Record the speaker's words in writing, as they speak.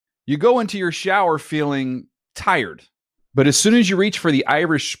You go into your shower feeling tired, but as soon as you reach for the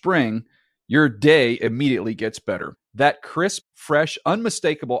Irish Spring, your day immediately gets better. That crisp, fresh,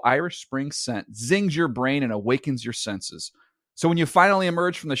 unmistakable Irish Spring scent zings your brain and awakens your senses. So when you finally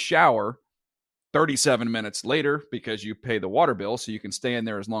emerge from the shower 37 minutes later, because you pay the water bill so you can stay in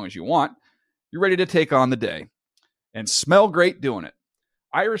there as long as you want, you're ready to take on the day and smell great doing it.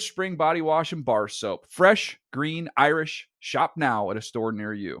 Irish Spring Body Wash and Bar Soap. Fresh, green, Irish. Shop now at a store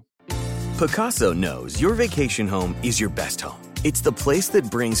near you. Pacaso knows your vacation home is your best home. It's the place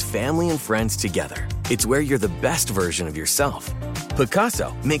that brings family and friends together. It's where you're the best version of yourself.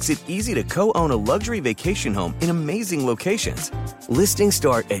 Pacaso makes it easy to co-own a luxury vacation home in amazing locations. Listings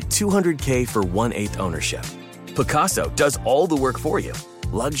start at $200K for 1/8 ownership. Pacaso does all the work for you.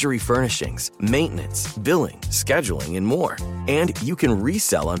 Luxury furnishings, maintenance, billing, scheduling, and more. And you can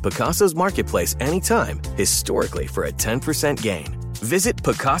resell on Pacaso's marketplace anytime, historically for a 10% gain. Visit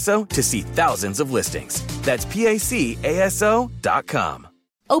Pacaso to see thousands of listings. That's PACASO.com.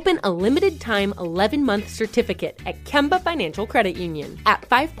 Open a limited-time 11-month certificate at Kemba Financial Credit Union. At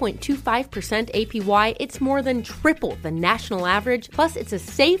 5.25% APY, it's more than triple the national average, plus it's a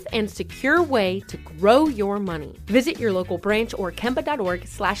safe and secure way to grow your money. Visit your local branch or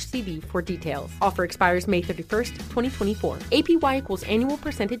kemba.org/cb for details. Offer expires May 31st, 2024. APY equals annual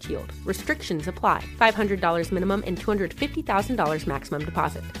percentage yield. Restrictions apply. $500 minimum and $250,000 maximum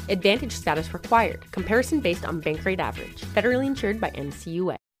deposit. Advantage status required. Comparison based on bank rate average. Federally insured by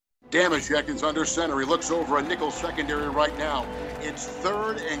NCUA. Damashek is under center. He looks over a nickel secondary right now. It's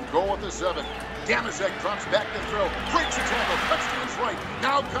 3rd and goal at the 7. Damashek drops back to throw. Breaks a tackle. Cuts to his right.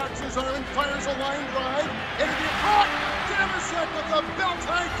 Now cocks his arm and fires a line drive. It'll be caught. Damashek with a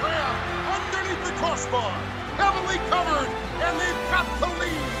belt-high grab underneath the crossbar. Heavily covered. And they've got the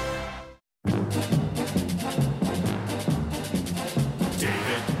lead.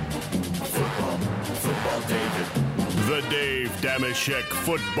 David. Football David. The Dave Damashek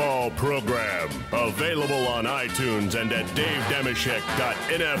Football Program. Available on iTunes and at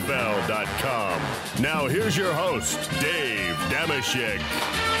davedamashek.nfl.com. Now here's your host, Dave Damashek.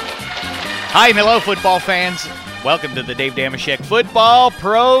 Hi and hello, football fans. Welcome to the Dave Damashek Football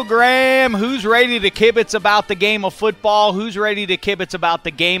Program. Who's ready to kibitz about the game of football? Who's ready to kibitz about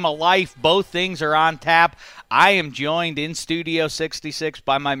the game of life? Both things are on tap. I am joined in Studio 66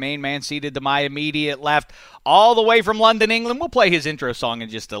 by my main man seated to my immediate left, all the way from London, England. We'll play his intro song in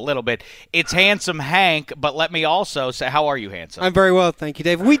just a little bit. It's Handsome Hank, but let me also say, how are you, Handsome? I'm very well, thank you,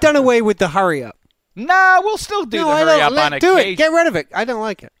 Dave. We done away with the hurry up. Nah, we'll still do the hurry up on occasion. Do it. Get rid of it. I don't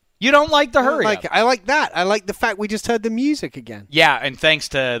like it. You don't like the hurry up? I like that. I like the fact we just heard the music again. Yeah, and thanks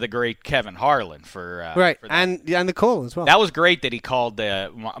to the great Kevin Harlan for right, for and the call as well. That was great that he called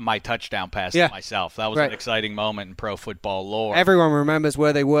my touchdown pass to myself. That was an exciting moment in pro football lore. Everyone remembers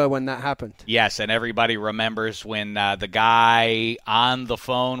where they were when that happened. Yes, and everybody remembers when the guy on the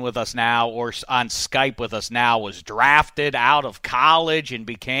phone with us now or on Skype with us now was drafted out of college and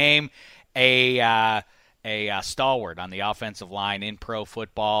became a stalwart on the offensive line in pro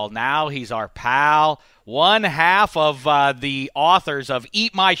football. Now he's our pal, one half of the authors of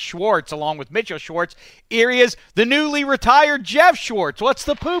Eat My Schwartz, along with Mitchell Schwartz. Here he is, the newly retired Jeff Schwartz. What's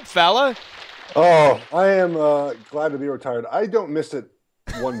the poop, fella? Oh, I am glad to be retired. I don't miss it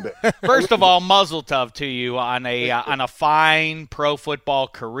one bit. First of all, muzzle tov to you on a fine pro football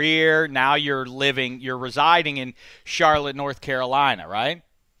career. Now you're residing in Charlotte, North Carolina, right?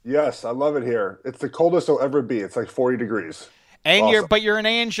 Yes, I love it here. It's the coldest it'll ever be. It's like 40 degrees. And awesome. you're an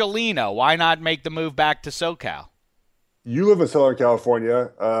Angelino. Why not make the move back to SoCal? You live in Southern California.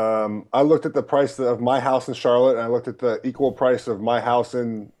 I looked at the price of my house in Charlotte, and I looked at the equal price of my house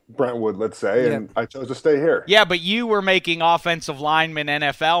in Brentwood, let's say, and I chose to stay here. Yeah, but you were making offensive lineman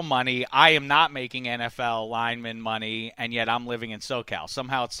NFL money. I am not making NFL lineman money, and yet I'm living in SoCal.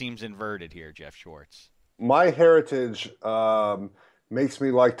 Somehow it seems inverted here, Jeff Schwartz. My heritage makes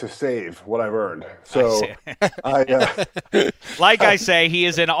me like to save what I've earned. So, like I say, he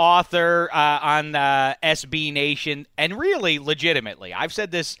is an author on SB Nation, and really, legitimately, I've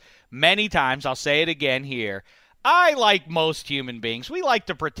said this many times. I'll say it again here. I, like most human beings, we like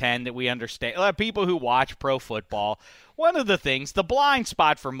to pretend that we understand. People who watch pro football, one of the things, the blind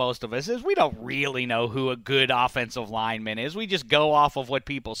spot for most of us is we don't really know who a good offensive lineman is. We just go off of what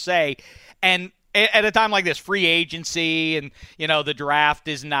people say, and at a time like this, free agency and, the draft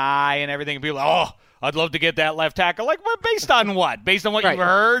is nigh and everything, and people are like, I'd love to get that left tackle. Like, well, based on what? Based on what you've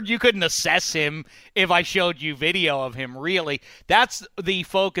heard? You couldn't assess him if I showed you video of him, really. That's the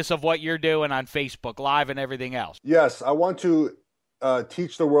focus of what you're doing on Facebook Live and everything else. Yes, I want to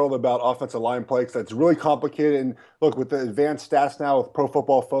teach the world about offensive line play because that's really complicated. And look, with the advanced stats now with Pro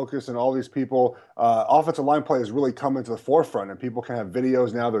Football Focus and all these people, offensive line play has really come into the forefront, and people can have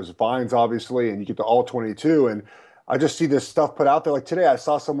videos now. There's Vines, obviously, and you get to all 22. And I just see this stuff put out there. Like today, I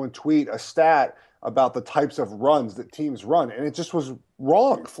saw someone tweet a stat about the types of runs that teams run, and it just was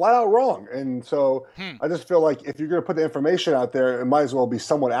wrong, flat out wrong. And so I just feel like if you're going to put the information out there, it might as well be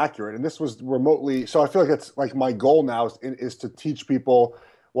somewhat accurate. And this was remotely, so I feel like it's like my goal now is to teach people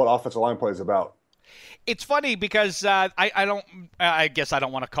what offensive line play is about. It's funny because I guess I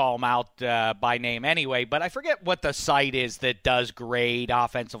don't want to call them out by name anyway, but I forget what the site is that does grade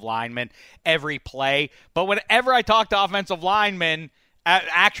offensive linemen every play. But whenever I talk to offensive linemen,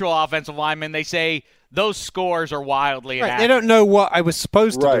 actual offensive linemen, they say those scores are wildly inaccurate. They don't know what I was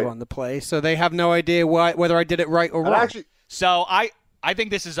supposed to do on the play, so they have no idea whether I did it right or wrong. So I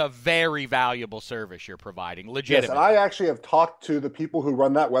think this is a very valuable service you're providing, legitimately. Yes, and I actually have talked to the people who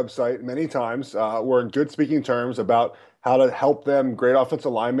run that website many times. We're in good speaking terms about how to help them grade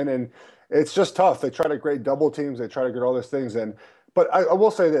offensive linemen, and it's just tough. They try to grade double teams. They try to grade all these things. But I will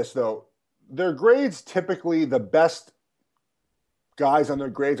say this, though. Their grades, typically the best guys on their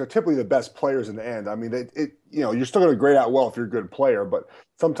grades are typically the best players in the end. I mean, you're still going to grade out well if you're a good player, but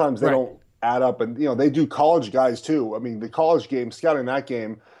sometimes they don't add up. And, they do college guys too. I mean, the college game, scouting that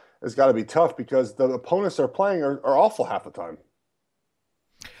game has got to be tough because the opponents they're playing are awful half the time.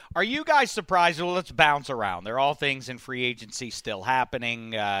 Are you guys surprised? Well, let's bounce around. They're all things in free agency still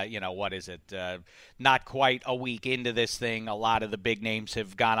happening. What is it? Not quite a week into this thing. A lot of the big names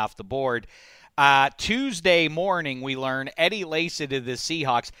have gone off the board. Tuesday morning, we learn Eddie Lacy to the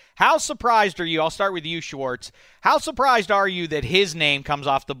Seahawks. How surprised are you? I'll start with you, Schwartz. How surprised are you that his name comes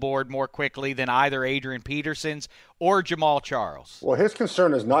off the board more quickly than either Adrian Peterson's or Jamal Charles? Well, his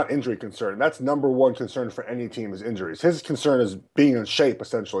concern is not injury concern. That's number one concern for any team is injuries. His concern is being in shape,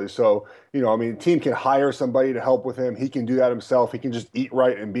 essentially. So, team can hire somebody to help with him. He can do that himself. He can just eat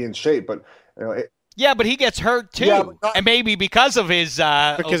right and be in shape. But, yeah, but he gets hurt too, and maybe because of his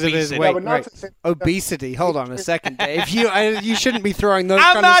obesity. Of his weight, obesity. Hold on a second, Dave. You shouldn't be throwing those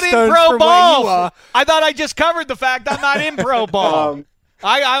kind of stones from where you are. I thought I just covered the fact I'm not in pro ball.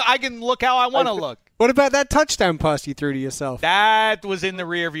 I can look how I want to look. What about that touchdown pass you threw to yourself? That was in the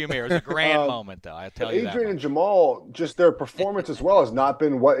rearview mirror. It was a grand moment, though. I tell you that. Adrian and Jamal, just their performance as well has not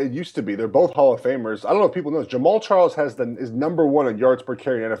been what it used to be. They're both Hall of Famers. I don't know if people know this. Jamal Charles is number one in yards per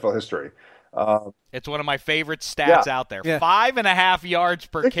carry in NFL history. It's one of my favorite stats out there. Yeah. 5.5 yards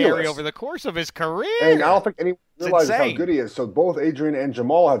per carry over the course of his career. And I don't think anyone realizes how good he is. So both Adrian and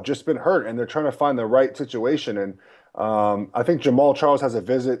Jamal have just been hurt, and they're trying to find the right situation. And I think Jamal Charles has a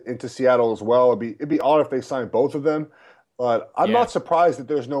visit into Seattle as well. It'd be odd if they signed both of them. But I'm not surprised that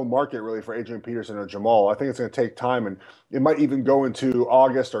there's no market really for Adrian Peterson or Jamal. I think it's going to take time, and it might even go into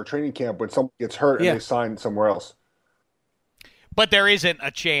August or training camp when someone gets hurt and they sign somewhere else. But there isn't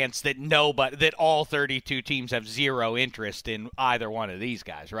a chance that all 32 teams have zero interest in either one of these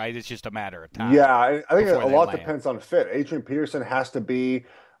guys, right? It's just a matter of time. Yeah, I think a lot depends on fit. Adrian Peterson has to be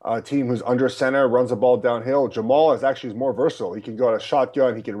a team who's under center, runs the ball downhill. Jamal is more versatile. He can go out a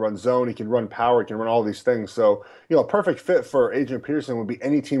shotgun, he can run zone, he can run power, he can run all these things. So, a perfect fit for Adrian Peterson would be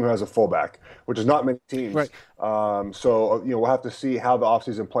any team who has a fullback, which is not many teams. Right. So, we'll have to see how the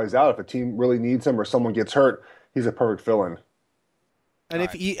offseason plays out. If a team really needs him or someone gets hurt, he's a perfect fill-in. And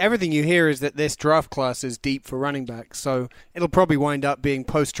everything you hear is that this draft class is deep for running backs, so it'll probably wind up being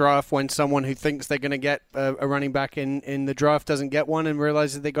post-draft when someone who thinks they're going to get a running back in the draft doesn't get one and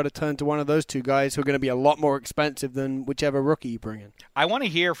realizes they've got to turn to one of those two guys who are going to be a lot more expensive than whichever rookie you bring in. I want to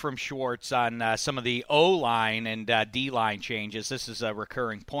hear from Schwartz on some of the O-line and D-line changes. This is a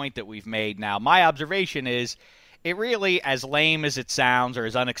recurring point that we've made now. My observation is it really, as lame as it sounds or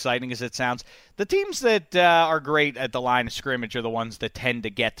as unexciting as it sounds, the teams that are great at the line of scrimmage are the ones that tend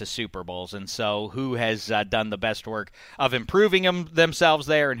to get to Super Bowls. And so who has done the best work of improving themselves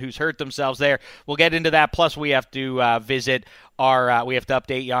there and who's hurt themselves there? We'll get into that. Plus, we have to we have to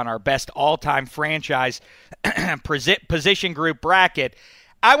update you on our best all-time franchise position group bracket.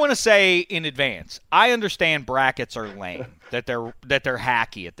 I want to say in advance, I understand brackets are lame, that they're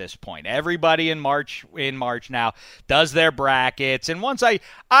hacky at this point. Everybody in March now does their brackets, and once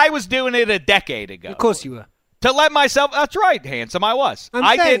I was doing it a decade ago. Of course you were. To let myself, that's right, handsome, I was.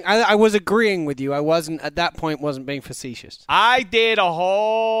 I was agreeing with you. I wasn't, at that point, wasn't being facetious. I did a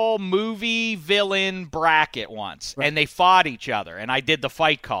whole movie villain bracket once, and they fought each other, and I did the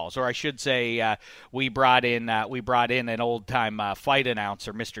fight calls, or I should say we brought in an old-time fight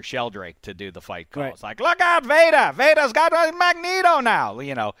announcer, Mr. Sheldrake, to do the fight calls. Like, look out, Vader! Vader's got a Magneto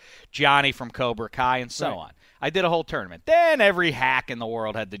now! Johnny from Cobra Kai and so on. I did a whole tournament. Then every hack in the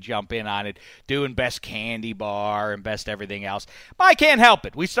world had to jump in on it, doing best candy bar and best everything else. But I can't help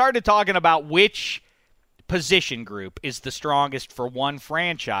it. We started talking about which position group is the strongest for one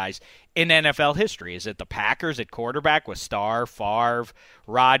franchise in NFL history. Is it the Packers at quarterback with Starr, Favre,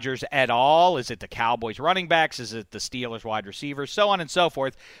 Rodgers et al.? Is it the Cowboys running backs? Is it the Steelers wide receivers? So on and so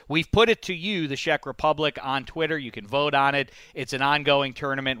forth. We've put it to you, the Czech Republic, on Twitter. You can vote on it. It's an ongoing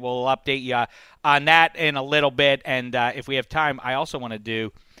tournament. We'll update you on that in a little bit. And if we have time, I also want to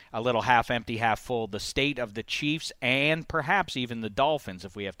do a little half empty, half full, the state of the Chiefs and perhaps even the Dolphins,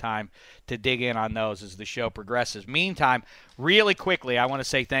 if we have time to dig in on those as the show progresses. Meantime, really quickly, I want to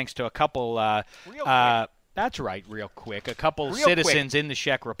say thanks to a couple that's right, real quick. A couple citizens in the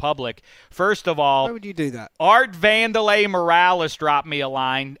Czech Republic. First of all, why would you do that? Art Vandalay Morales dropped me a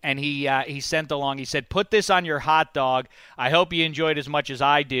line, and he sent along. He said, "Put this on your hot dog. I hope you enjoyed as much as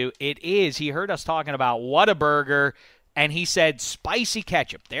I do." It is. He heard us talking about Whataburger, and he said spicy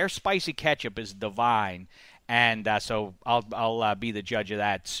ketchup. Their spicy ketchup is divine. And so I'll be the judge of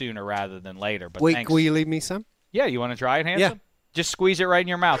that sooner rather than later. But Wait, thanks. will you leave me some? Yeah, you want to try it, Handsome? Yeah. Just squeeze it right in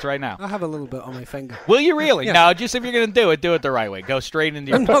your mouth right now. I'll have a little bit on my finger. Will you really? Yeah. No, just if you're going to do it the right way. Go straight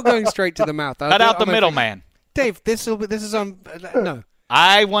into your I'm not going straight to the mouth. Cut out the middleman. Dave, this is on. No.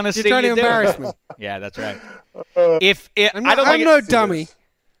 I want to see You're trying you to do embarrass it. me. Yeah, that's right. I'm no dummy.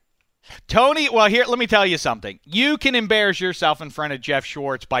 Tony, well, here, let me tell you something. You can embarrass yourself in front of Jeff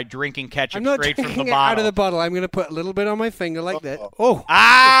Schwartz by drinking ketchup I'm not straight from drinking the it bottle. out of the bottle. I'm going to put a little bit on my finger like that. Oh.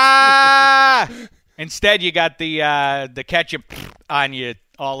 Ah! Instead, you got the ketchup on you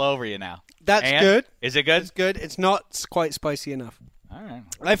all over you now. That's and? good. Is it good? It's good. It's not quite spicy enough. All right.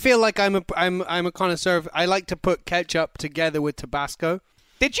 I feel like I'm a connoisseur. I like to put ketchup together with Tabasco.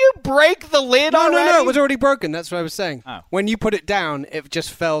 Did you break the lid already? No, it was already broken. That's what I was saying. Oh. When you put it down, it just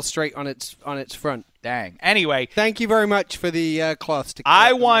fell straight on its front. Dang. Anyway, thank you very much for the cloths.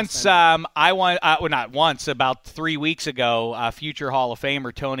 About 3 weeks ago, future Hall of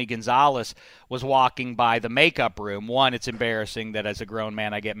Famer Tony Gonzalez was walking by the makeup room. One, it's embarrassing that as a grown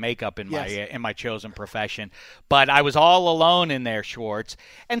man I get makeup in my chosen profession, but I was all alone in there, Schwartz,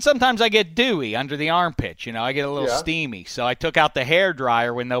 and sometimes I get dewy under the armpits. I get a little steamy, so I took out the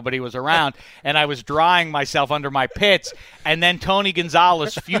hairdryer when nobody was around, and I was drying myself under my pits, and then Tony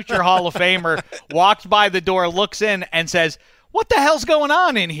Gonzalez, future Hall of Famer, walks by the door, looks in, and says, "What the hell's going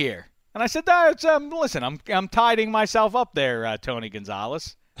on in here?" And I said, "Listen, I'm tidying myself up there, Tony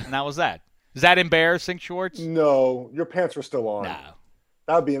Gonzalez," and that was that. Is that embarrassing, Schwartz? No, your pants were still on. No.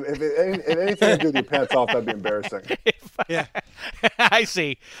 That would be if anything to do with your pants off. That'd be embarrassing. Yeah, I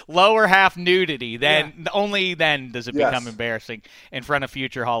see. Lower half nudity. Then only then does it become embarrassing in front of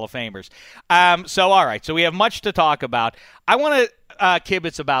future Hall of Famers. So all right. So we have much to talk about. I want to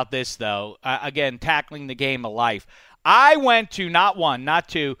kibitz about this though. Again, tackling the game of life. I went to not one, not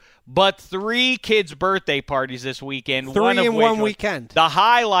two, but 3 kids' birthday parties this weekend. 3 in one weekend. The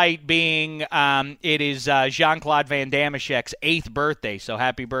highlight being it is Jean-Claude Van Dameshek's 8th birthday, so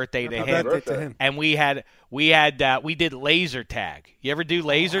happy birthday to him. And we did laser tag. You ever do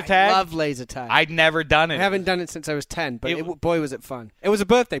laser tag? I love laser tag. I'd never done it. I haven't done it since I was 10, but boy was it fun. It was a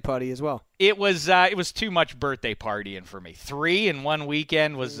birthday party as well. It was too much birthday partying for me. 3 in one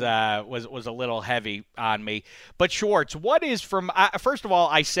weekend was a little heavy on me. But Schwartz, what is from first of all,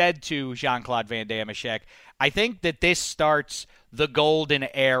 I said to Jean-Claude Van Dameshek, I think that this starts the golden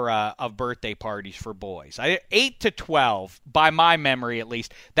era of birthday parties for boys. 8 to 12, by my memory at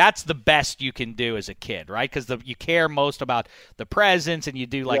least, that's the best you can do as a kid, right? Because you care most about the presents and you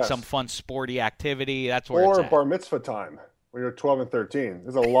do some fun sporty activity. That's where it's at. Or bar mitzvah time when you're 12 and 13.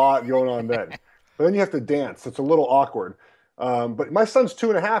 There's a lot going on then. But then you have to dance. It's a little awkward. But my son's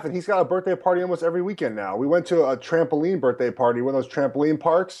 2.5, and he's got a birthday party almost every weekend now. We went to a trampoline birthday party, one of those trampoline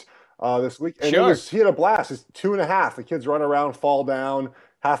parks this week. And he had a blast. He's 2.5. The kids run around, fall down.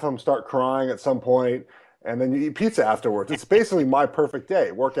 Half of them start crying at some point, and then you eat pizza afterwards. It's basically my perfect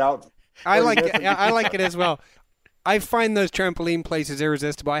day. Workout. I like it. I like it as well. I find those trampoline places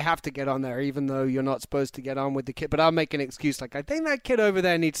irresistible. I have to get on there, even though you're not supposed to get on with the kid. But I'll make an excuse like, I think that kid over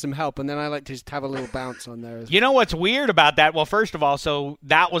there needs some help, and then I like to just have a little bounce on there. You know what's weird about that? Well, first of all, so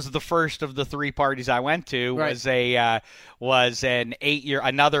that was the first of the 3 parties I went to. Right. Was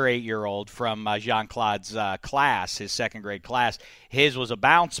another 8-year-old from Jean-Claude's class, his 2nd grade class. His was a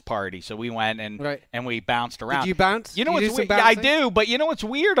bounce party, so we went and we bounced around. Did you bounce? You know what's weird? Yeah, I do, but you know what's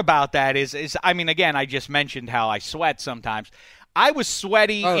weird about that is I mean, again, I just mentioned how I sweat sometimes. I was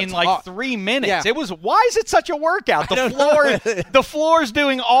sweaty in like hot. 3 minutes. Yeah. It was, why is it such a workout? The floor's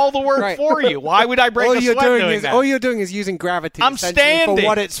doing all the work for you. Why would I break a sweat doing that? All you're doing is using gravity. I'm standing. For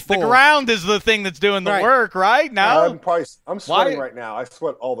what it's for. The ground is the thing that's doing the work, right? No? I'm sweating right now. I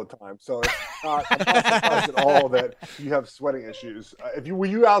sweat all the time. So I'm not surprised at all that you have sweating issues. Were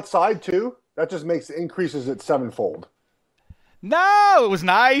you outside too? That just increases it sevenfold. No, it was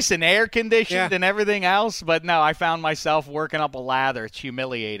nice and air conditioned and everything else, but no, I found myself working up a lather. It's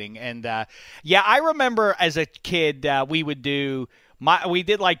humiliating. And I remember as a kid we would do we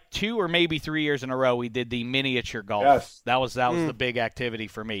did like 2 or maybe 3 years in a row. We did the miniature golf. Yes. That was the big activity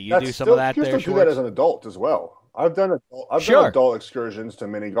for me. You do some of that there. You still do that as an adult as well. I've done adult excursions to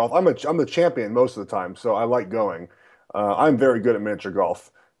mini golf. I'm the champion most of the time, so I like going. I'm very good at miniature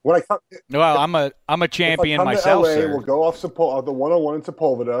golf. When I come, I'm a champion if I come myself, to LA, sir. We'll go off the 101 in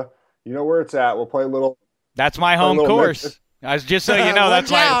Sepulveda. You know where it's at. We'll play a little. That's my home course. Just so you know, that's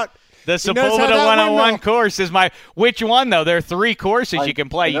the Sepulveda 101 course is my. Which one though? There are 3 courses you can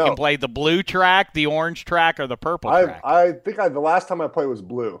play. You can play the blue track, the orange track, or the purple track. I think the last time I played was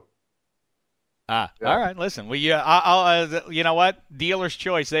blue. All right. Listen, I'll you know what? Dealer's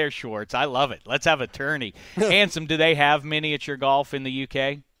choice there, Schwartz. I love it. Let's have a tourney. Handsome, do they have miniature golf in the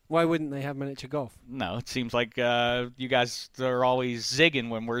UK? Why wouldn't they have miniature golf? No, it seems like you guys are always zigging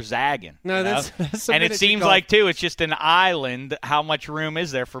when we're zagging. No, that's and it seems like, too, it's just an island. How much room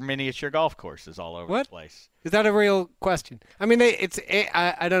is there for miniature golf courses all over the place? Is that a real question? I mean,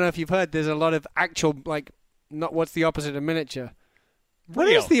 I don't know if you've heard, there's a lot of actual, what's the opposite of miniature? What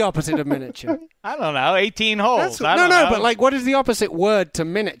is the opposite of miniature? I don't know. 18 holes. But what is the opposite word to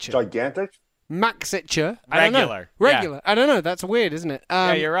miniature? Gigantic? Maxiture. Regular. Regular. Yeah. I don't know. That's weird, isn't it?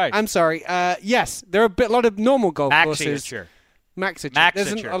 Yeah, you're right. I'm sorry. Yes, there are a lot of normal golf courses. Maxiture.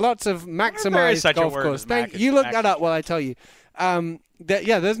 There's lots of maximized golf courses. You look that up while I tell you.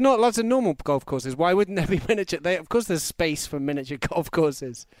 There's not lots of normal golf courses. Why wouldn't there be miniature? Of course, there's space for miniature golf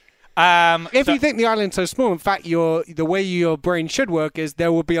courses. If you think the island's so small, in fact, the way your brain should work is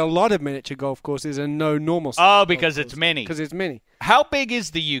there will be a lot of miniature golf courses and no normal. Because it's mini. Because it's mini. How big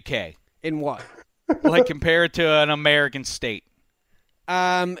is the UK? In what? Like compared to an American state?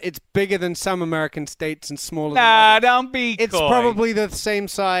 It's bigger than some American states and smaller than others. Don't be It's coy. probably the same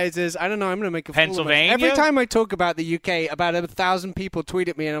size as, I don't know, I'm going to make a fool of myself. Pennsylvania? Every time I talk about the UK, about 1,000 people tweet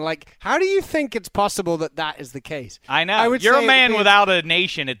at me and are like, how do you think it's possible that is the case? I know. You're a man without a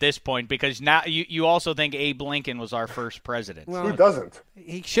nation at this point because now you also think Abe Lincoln was our first president. Well, who doesn't?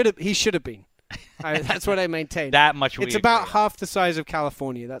 He should have been. That's what I maintain. That much It's about half the size of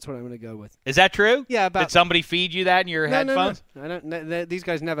California. That's what I'm going to go with. Is that true? Yeah. Did somebody feed you that in your headphones? No. I don't. These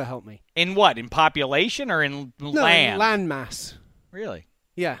guys never help me. In what? In population or in land? No, in land mass. Really?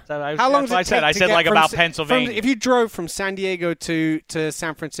 Yeah. How long does it take? I said like about Pennsylvania. If you drove from San Diego to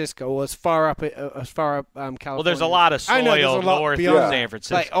San Francisco, or as far up California. Well, there's a lot of soil north of San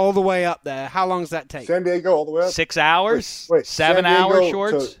Francisco. Like all the way up there. How long does that take? San Diego all the way up? 6 hours? Wait 7 hours,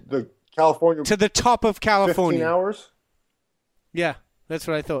 Shorts? California to the top of California. 15 hours? Yeah, that's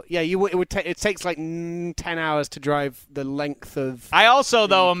what I thought. Yeah, it takes like 10 hours to drive the length of. I also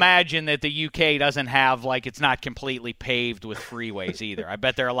though imagine that the UK doesn't have it's not completely paved with freeways either. I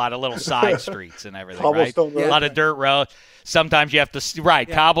bet there are a lot of little side streets and everything, right? A lot of dirt roads. Sometimes you have to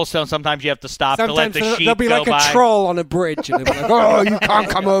cobblestone. Sometimes you have to stop to let the sheep go by. There'll be like a troll on a bridge, and they'll be like, "Oh, you can't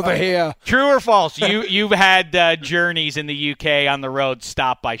come over here." True or false? You've had journeys in the UK on the road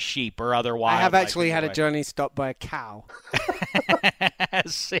stopped by sheep or other wildlife. I have actually had a journey stopped by a cow.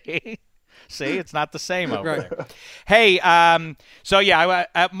 See, it's not the same over there. Hey,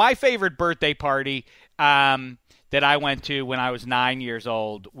 my favorite birthday party that I went to when I was 9 years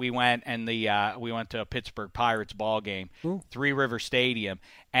old, we went we went to a Pittsburgh Pirates ball game, Three River Stadium,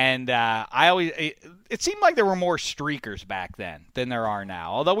 and it seemed like there were more streakers back then than there are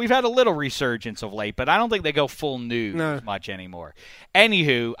now. Although we've had a little resurgence of late, but I don't think they go full nude as much anymore.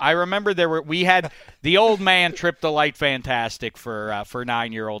 Anywho, I remember we had the old man tripped the light fantastic for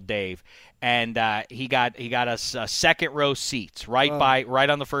 9-year-old Dave. And he got us second row seats right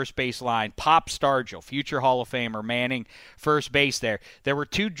on the first base line. Pop Stargell, future Hall of Famer, manning first base there. There were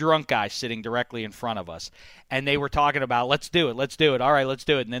 2 drunk guys sitting directly in front of us, and they were talking about let's do it. All right, let's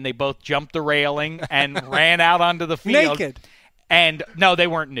do it. And then they both jumped the railing and ran out onto the field. Naked. And no, they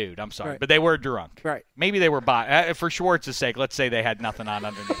weren't nude. I'm sorry, Right. but they were drunk. Right. Maybe they were for Schwartz's sake. Let's say they had nothing on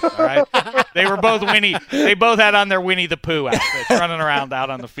underneath. All right. They were both Winnie. They both had on their Winnie the Pooh outfits, running around out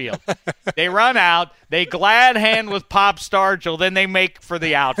on the field. They run out. They glad hand with Pop Starchel. Then they make for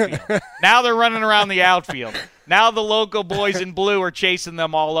the outfield. Now they're running around the outfield. Now the local boys in blue are chasing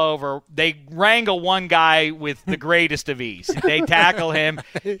them all over. They wrangle one guy with the greatest of ease. They tackle him.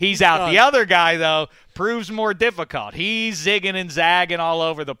 He's out. The other guy, though, proves more difficult. He's zigging and zagging all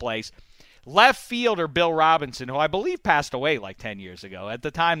over the place. Left fielder Bill Robinson, who I believe passed away like 10 years ago. At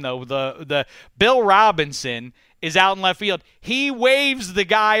the time, though, the Bill Robinson is out in left field. He waves the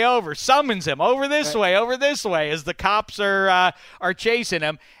guy over, summons him over this way, as the cops are chasing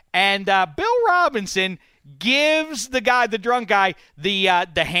him. And Bill Robinson gives the drunk guy, the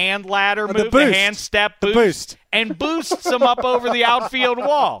hand ladder move, the hand step boost, and boosts him up over the outfield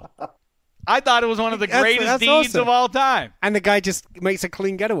wall. I thought it was one of the greatest deeds of all time. And the guy just makes a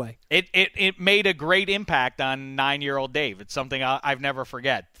clean getaway. It made a great impact on 9-year-old Dave. It's something I've never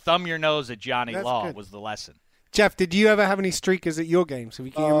forget. Thumb your nose at Johnny Law was the lesson. Jeff, did you ever have any streakers at your games? Can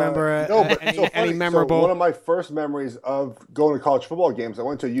you remember any memorable? So one of my first memories of going to college football games, I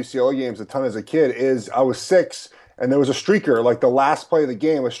went to UCLA games a ton as a kid, is I was 6, and there was a streaker, like the last play of the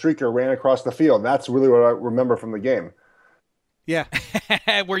game, a streaker ran across the field. That's really what I remember from the game. Yeah.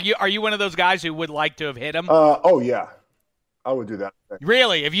 Are you one of those guys who would like to have hit him? Oh, yeah. I would do that.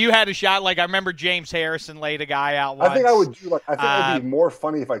 Really? If you had a shot, like I remember James Harrison laid a guy out once. I think I would do it would be more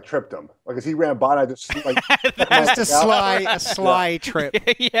funny if I tripped him. Like as he ran by, I just just a sly trip.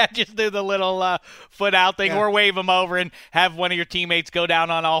 Yeah, just do the little foot out thing, or wave him over and have one of your teammates go down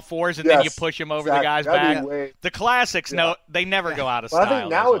on all fours, and then you push him over the guy's back. The classics, no, they never go out of style. I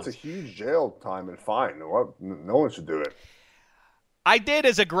think now it's a huge jail time and fine. No one should do it. I did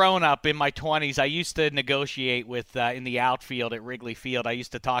as a grown-up in my 20s. I used to negotiate with in the outfield at Wrigley Field. I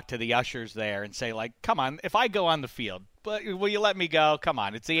used to talk to the ushers there and say, like, come on, if I go on the field, will you let me go? Come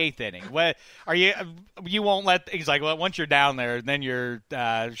on, it's the 8th inning. What, you won't let – he's like, well, once you're down there, then you're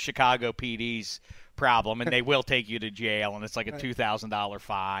Chicago PD's problem, and they will take you to jail, and it's like a $2,000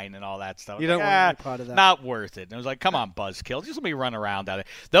 fine and all that stuff. You don't want any part of that. Not worth it. And it was like, come on, buzzkill, just let me run around out of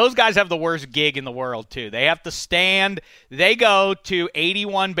it. Those guys have the worst gig in the world, too. They have to stand. They go to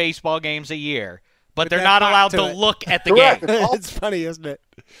 81 baseball games a year, but they're not allowed to look at the game. It's funny, isn't it?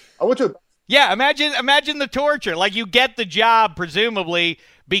 I went to Yeah, imagine the torture. Like, you get the job, presumably,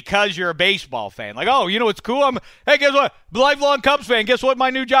 because you're a baseball fan. Like, oh, you know what's cool? Hey, guess what? Lifelong Cubs fan. Guess what my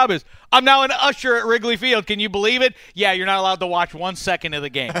new job is? I'm now an usher at Wrigley Field. Can you believe it? Yeah, you're not allowed to watch 1 second of the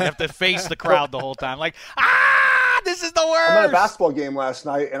game. You have to face the crowd the whole time. Like, this is the worst. I'm at a basketball game last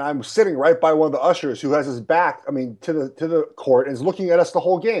night, and I'm sitting right by one of the ushers who has his back, to the court, and is looking at us the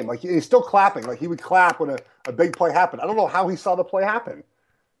whole game. Like, he's still clapping. Like, he would clap when a big play happened. I don't know how he saw the play happen.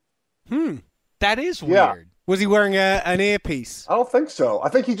 That is weird. Was he wearing an earpiece? I don't think so. I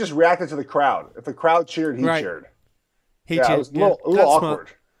think he just reacted to the crowd. If the crowd cheered, he cheered. He cheered. It was a little awkward.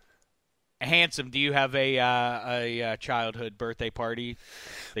 Handsome, do you have a childhood birthday party?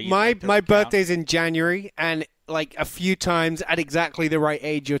 My birthday's in January, and like a few times at exactly the right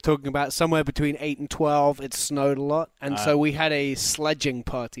age you're talking about, somewhere between 8 and 12, it snowed a lot, and so we had a sledging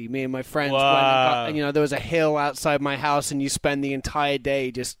party. Me and my friends went and there was a hill outside my house, and you spend the entire day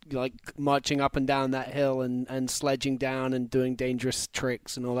just like marching up and down that hill and sledging down and doing dangerous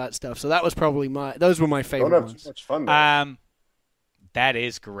tricks and all that stuff. So that was probably those were my favorite ones. Too much fun. That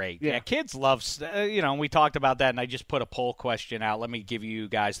is great. Yeah, kids love, we talked about that, and I just put a poll question out. Let me give you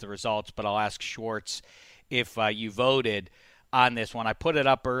guys the results, but I'll ask Schwartz if you voted on this one. I put it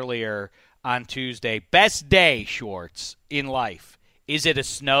up earlier on Tuesday. Best day, Schwartz, in life. Is it a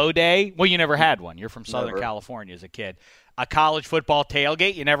snow day? Well, you never had one. You're from Southern California as a kid. A college football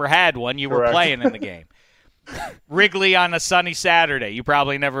tailgate? You never had one. You were playing in the game. Wrigley on a sunny Saturday. You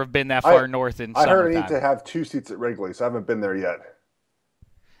probably never have been that far north in summertime. I heard I need to have 2 seats at Wrigley, so I haven't been there yet.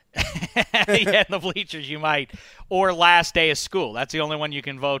 Yeah, in the bleachers you might. Or last day of school. That's the only one you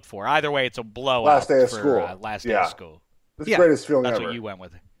can vote for. Either way, it's a blowout. Last day of school. Last day of school. It's the greatest feeling That's ever. What you went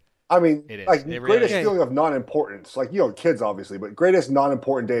with. I mean, it is. like, it greatest really feeling of non-importance. Like, kids, obviously, but greatest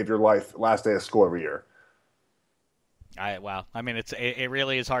non-important day of your life, last day of school every year. It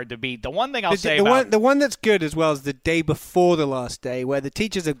really is hard to beat. The one thing I'll say the one that's good as well is the day before the last day, where the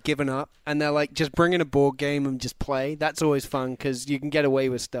teachers have given up and they're like, just bring in a board game and just play. That's always fun because you can get away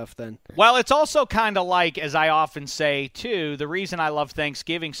with stuff then. Well, it's also kind of like, as I often say too, the reason I love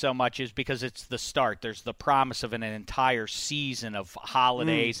Thanksgiving so much is because it's the start. There's the promise of an entire season of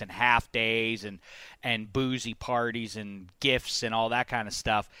holidays and half days and boozy parties and gifts and all that kind of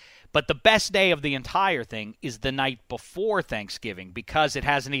stuff. But the best day of the entire thing is the night before Thanksgiving because it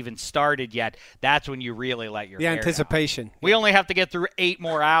hasn't even started yet. That's when you really let your hair down. Anticipation. We only have to get through 8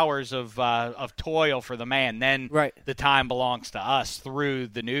 more hours of toil for the man. Then the time belongs to us through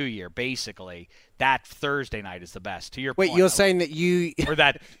the new year, basically. That Thursday night is the best. To your point. Wait, you're saying that you or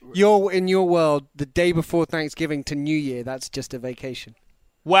that you're in your world the day before Thanksgiving to New Year, that's just a vacation.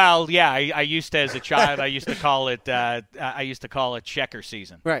 Well, yeah, I used to, as a child, I used to call it checker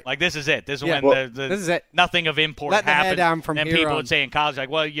season. Right. Like, this is it. This is when this is it. Nothing of import Let the happened. hair down from and here people on. would say in college,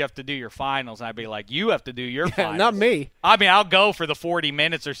 like, well, you have to do your finals. And I'd be like, you have to do your finals. Not me. I mean, I'll go for the 40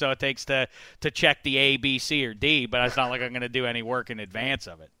 minutes or so it takes to check the A, B, C, or D, but it's not like I'm going to do any work in advance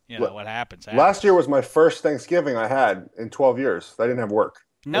of it. You know, what happens. Last year was my first Thanksgiving I had in 12 years. I didn't have work.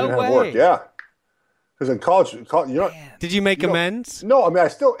 No I didn't way. have work. Yeah. Because in college, did you make amends? No, I mean, I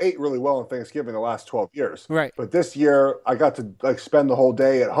still ate really well on Thanksgiving the last 12 years. Right. But this year, I got to spend the whole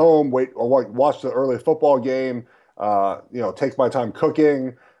day at home, watch the early football game, take my time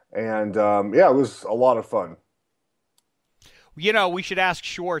cooking, and it was a lot of fun. You know, we should ask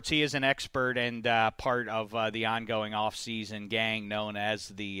Schwartz. He is an expert and part of the ongoing off-season gang known as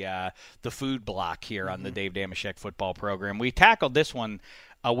the Food Block here on the Dave Dameshek football program. We tackled this one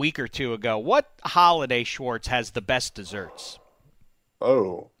a week or two ago. What holiday, Schwartz, has the best desserts?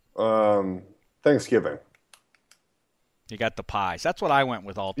 Thanksgiving. You got the pies. That's what I went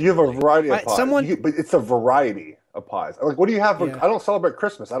with all. You have a variety of pies. But it's a variety of pies. Like, what do you have? I don't celebrate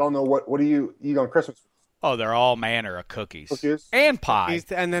Christmas. I don't know what do you eat on Christmas? Oh, they're all manner of cookies and pie.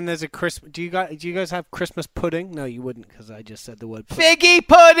 And then there's a Christmas. Do you guys have Christmas pudding? No, you wouldn't, because I just said the word pudding. Figgy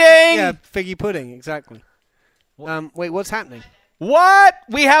pudding. Yeah, figgy pudding. Exactly. Wait, what's happening? What?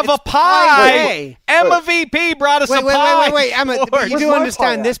 We have a pie. Emma VP brought us a pie. Wait, Emma. But you do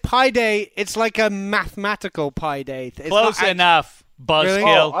understand this pie day? It's like a mathematical pie day. It's close enough. Buzzkill. Really?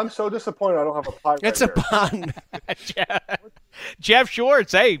 Oh, I'm so disappointed I don't have a pie. It's a pun. Jeff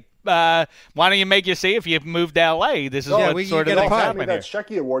Schwartz. Hey. Why don't you make you see if you've moved to L.A.? This is what sort of things happen here. That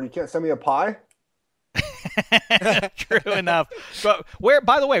Shecky Award. You can't send me a pie? True enough. But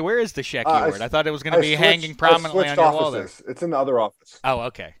by the way, where is the Shecky Award? I thought it was going to be hanging prominently on your wall there. It's in the other office. Oh,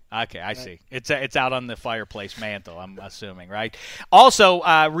 okay. Okay, I see. It's out on the fireplace mantle, I'm assuming, right? Also,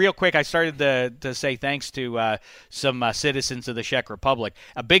 real quick, I started to say thanks to some citizens of the Czech Republic.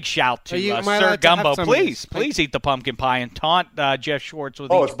 A big shout to Sir Gumbo. Please eat the pumpkin pie and taunt Jeff Schwartz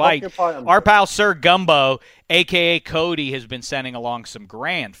with each bite. Our pal Sir Gumbo, a.k.a. Cody, has been sending along some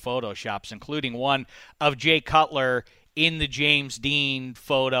grand Photoshops, including one of Jay Cutler in the James Dean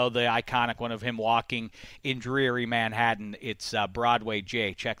photo, the iconic one of him walking in dreary Manhattan. It's Broadway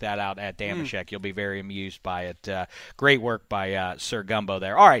Jay. Check that out at Dameshek. You'll be very amused by it. Great work by Sir Gumbo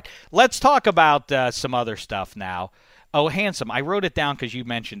there. All right, let's talk about some other stuff now. Oh, Handsome, I wrote it down because you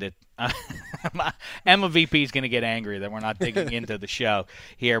mentioned it. Emma VP is going to get angry that we're not digging into the show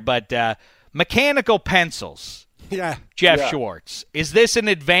here. But mechanical pencils. Yeah. Jeff Schwartz. Is this an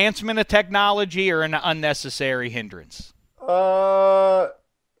advancement of technology or an unnecessary hindrance? I'm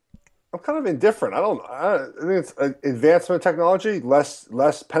kind of indifferent. I think it's an advancement of technology,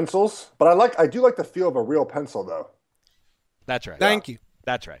 less pencils. But I do like the feel of a real pencil, though. That's right. Thank you.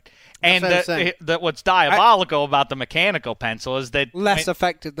 That's right. And what's diabolical about the mechanical pencil is that less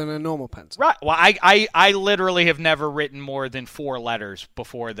effective than a normal pencil. Right. Well, I literally have never written more than 4 letters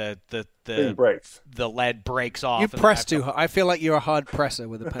before the lead breaks off. You press too hard. I feel like you're a hard presser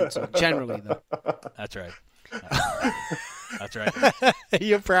with a pencil. Generally, though. That's right. That's right.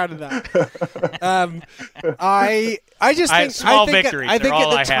 You're proud of that. I just think small victories. I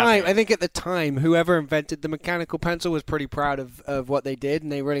think at the time, whoever invented the mechanical pencil was pretty proud of what they did,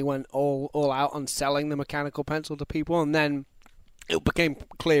 and they really went all out on selling the mechanical pencil to people. And then it became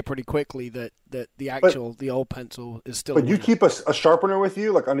clear pretty quickly that the old pencil is still. But you keep a sharpener with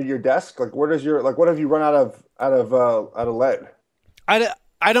you, like under your desk. Like what have you run out of lead?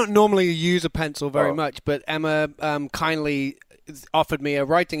 I don't normally use a pencil very much, but Emma kindly offered me a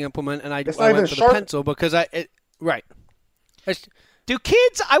writing implement, and I went for the pencil because right. Do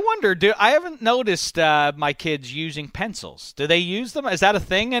kids? I wonder. I haven't noticed my kids using pencils. Do they use them? Is that a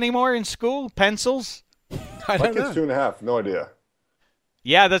thing anymore in school? Pencils? My kid's 2.5. No idea.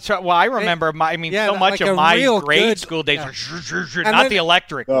 Yeah, that's right. Well, I remember so much of my grade school days were not the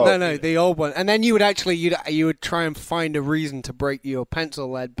electric. No, the old one. And then you would try and find a reason to break your pencil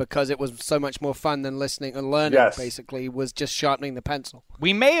lead because it was so much more fun than listening and learning. Yes. Basically, was just sharpening the pencil.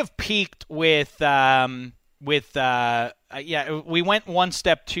 We may have peaked with we went one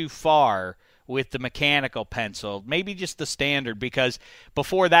step too far with the mechanical pencil, maybe just the standard, because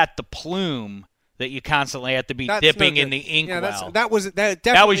before that the plume that you constantly have to be That's dipping no in the good. inkwell. That was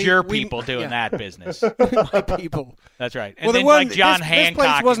That was your people doing that business. My people. That's right. And Well, then this John place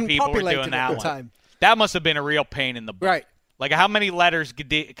Hancock wasn't and people were populated doing at that the one. time. That must have been a real pain in the butt. Right. Like, how many letters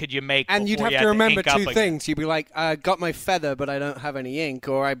could you make? And you'd before have you to had remember ink up two again? things. You'd be like, I got my feather, but I don't have any ink,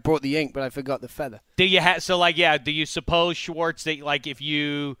 or I brought the ink, but I forgot the feather. Do you do you suppose, Schwartz, that like if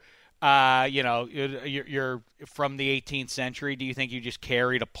you you're from the 18th century, do you think you just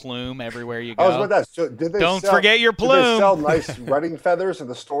carried a plume everywhere you go? I was about that. So did they Don't forget your plume. Did they sell nice wedding feathers in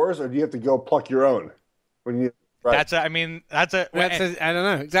the stores, or do you have to go pluck your own when you? Right. I don't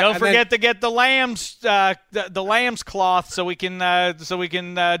know. Exactly. Don't forget to get the lambs cloth so we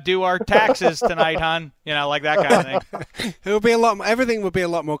can do our taxes tonight, hon. Like that kind of thing. It would be a lot. Everything would be a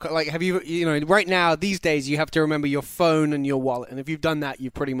lot more. Like, have you? Right now, these days, you have to remember your phone and your wallet. And if you've done that,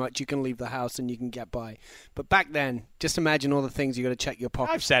 you can leave the house and you can get by. But back then, just imagine all the things you got to check your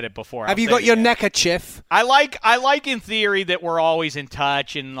pockets. I've said it before. Have you got your neckerchief? I like in theory that we're always in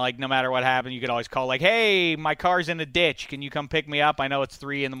touch, and like no matter what happens, you could always call like, hey, my car's in a ditch. Can you come pick me up? I know it's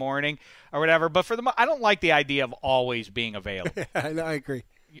 3 a.m. or whatever. But I don't like the idea of always being available. I agree.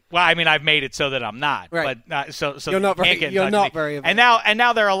 Well, I mean, I've made it so that I'm not. Right. But so you're not very. You're not very. And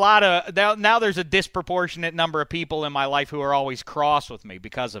now there are a lot of now there's a disproportionate number of people in my life who are always cross with me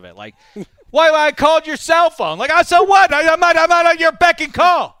because of it. Like, why I called your cell phone? Like, so what? I'm not on your beck and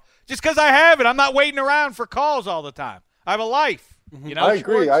call. Just because I have it, I'm not waiting around for calls all the time. I have a life. Mm-hmm. I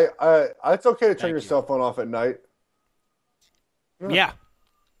agree. Schwartz? It's okay to turn your cell phone off at night. Yeah.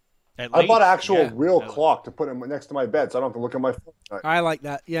 I bought an actual real clock to put next to my bed, so I don't have to look at my phone. I like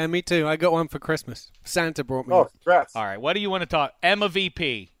that. Yeah, me too. I got one for Christmas. Santa brought me. Oh, congrats! All right, what do you want to talk? Emma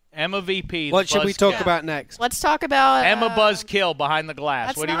VP. What should we talk about next? Let's talk about Emma Buzzkill behind the glass.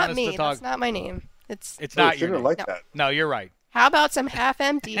 That's what do you not want me. us to talk? That's not my name. It's not your name. Like that. No, you're right. How about some half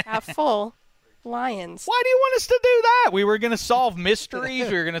empty, half full Lions? Why do you want us to do that? We were going to solve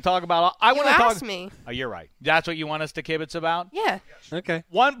mysteries. We were going to talk about. I want to talk. Asked me. Oh, you're right. That's what you want us to kibitz about? Yeah. Okay.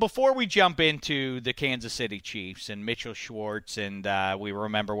 Before we jump into the Kansas City Chiefs and Mitchell Schwartz, and we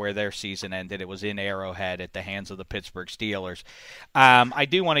remember where their season ended. It was in Arrowhead at the hands of the Pittsburgh Steelers. I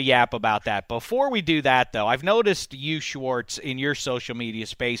do want to yap about that. Before we do that, though, I've noticed you, Schwartz, in your social media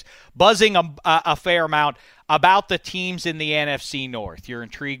space, buzzing a fair amount about the teams in the NFC North. You're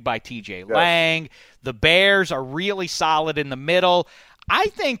intrigued by TJ Lang. The Bears are really solid in the middle.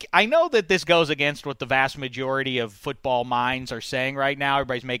 I know that this goes against what the vast majority of football minds are saying right now.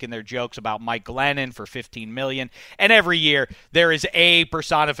 Everybody's making their jokes about Mike Glennon for $15 million. And every year there is a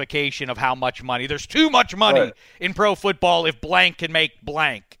personification of how much money. There's too much money in pro football if blank can make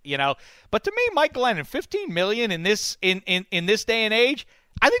blank, But to me, Mike Glennon, $15 million in this day and age,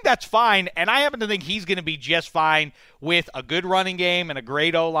 I think that's fine, and I happen to think he's going to be just fine with a good running game and a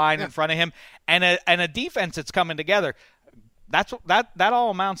great O-line in front of him and a defense that's coming together. That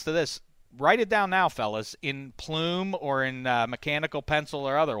all amounts to this. Write it down now, fellas, in plume or in mechanical pencil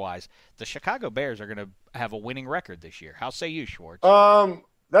or otherwise. The Chicago Bears are going to have a winning record this year. How say you, Schwartz?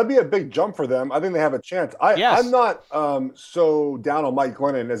 That'd be a big jump for them. I think they have a chance. I'm not so down on Mike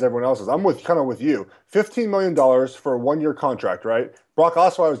Glennon as everyone else is. I'm kind of with you. $15 million for a 1-year contract, right? Brock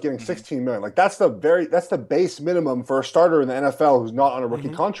Osweiler was getting $16 million. Like that's the base minimum for a starter in the NFL who's not on a rookie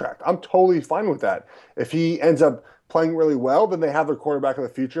contract. I'm totally fine with that. If he ends up playing really well, then they have their quarterback of the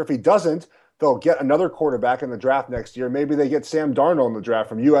future. If he doesn't, they'll get another quarterback in the draft next year. Maybe they get Sam Darnold in the draft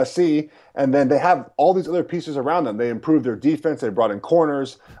from USC, and then they have all these other pieces around them. They improved their defense. They brought in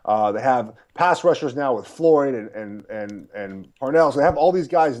corners. They have pass rushers now with Floyd and Parnell. So they have all these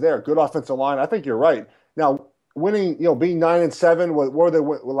guys there. Good offensive line. I think you're right. Now, winning, being 9-7, what were they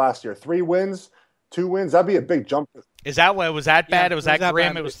last year? 3 wins, 2 wins? That'd be a big jump. Was that bad? Was that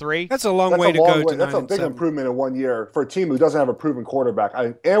grim? Bad? It was 3? That's a long way to go. That's a big improvement in 1 year for a team who doesn't have a proven quarterback.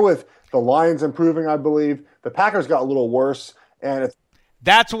 And with the Lions improving, I believe the Packers got a little worse, and it's.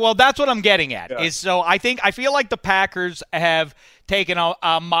 That's what I'm getting at. Yeah. I feel like the Packers have taken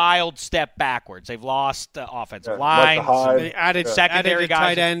a mild step backwards. They've lost offensive lines. They added secondary a guys.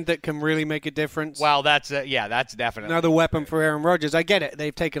 tight end that can really make a difference. Well, that's definitely another weapon for Aaron Rodgers. I get it.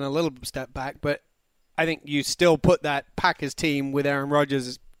 They've taken a little step back, but I think you still put that Packers team with Aaron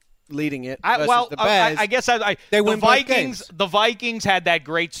Rodgers leading it. The Bears, I guess they win both games. The Vikings had that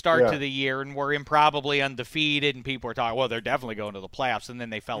great start to the year and were improbably undefeated, and people were talking, well, they're definitely going to the playoffs, and then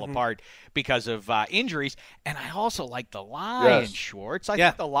they fell apart because of injuries. And I also like the Lions, Schwartz. I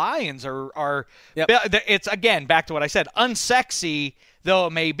think the Lions are it's, again, back to what I said, unsexy though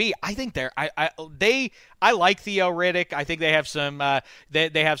it may be, I think I like Theo Riddick. I think they have some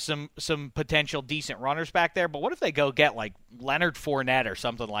they have some potential decent runners back there. But what if they go get like Leonard Fournette or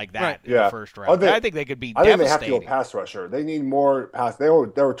something like that in the first round? I think they could be devastating. I think they have to go pass rusher. They need more pass. There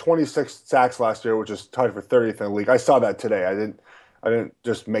were 26 sacks last year, which is tied for 30th in the league. I saw that today. I didn't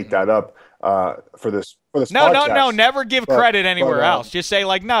just make that up for this podcast. No. Never give credit anywhere else. Just say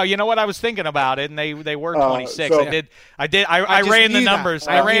like, no, you know what? I was thinking about it, and they were 26. I ran the numbers.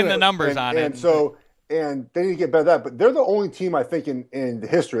 I ran the numbers on it. And they need to get better at that. But they're the only team, I think, in the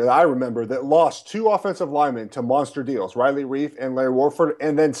history that I remember that lost 2 offensive linemen to monster deals, Riley Reif and Larry Warford,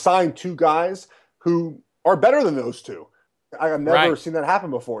 and then signed 2 guys who are better than those 2. I've never seen that happen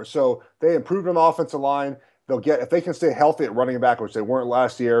before. So they improved on the offensive line. They'll get, if they can stay healthy at running back, which they weren't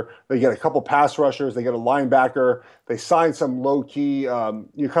last year, they get a couple pass rushers, they get a linebacker. They signed some low-key, kind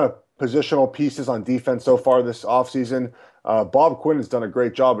of positional pieces on defense so far this offseason. Bob Quinn has done a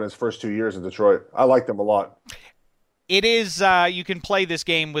great job in his first 2 years in Detroit. I like them a lot. It is, you can play this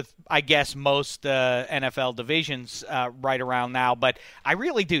game with, I guess, most NFL divisions right around now, but I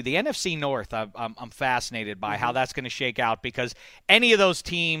really do. The NFC North, I'm fascinated by how that's going to shake out, because any of those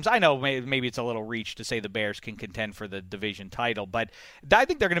teams, I know maybe it's a little reach to say the Bears can contend for the division title, but I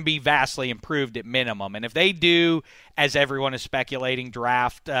think they're going to be vastly improved at minimum. And if they do, as everyone is speculating,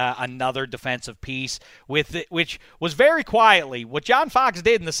 draft another defensive piece, which was very quietly what John Fox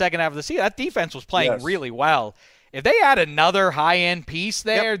did in the second half of the season, that defense was playing really well. If they add another high-end piece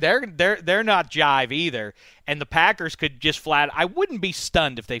there, they're not jive either. And the Packers could just I wouldn't be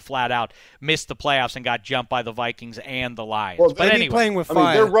stunned if they flat out missed the playoffs and got jumped by the Vikings and the Lions. Well, but anyway, playing with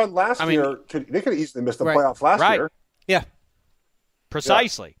fire. Their run last year, they could have easily missed the playoffs last year. Yeah.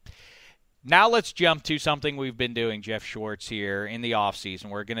 Precisely. Yeah. Now let's jump to something we've been doing, Jeff Schwartz, here in the offseason.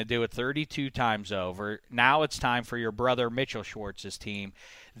 We're going to do it 32 times over. Now it's time for your brother Mitchell Schwartz's team,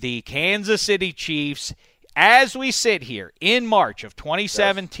 the Kansas City Chiefs. As we sit here in March of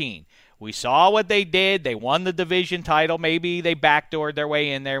 2017, we saw what they did. They won the division title. Maybe they backdoored their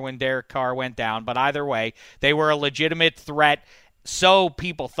way in there when Derek Carr went down. But either way, they were a legitimate threat. So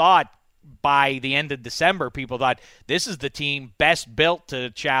people thought by the end of December, people thought this is the team best built to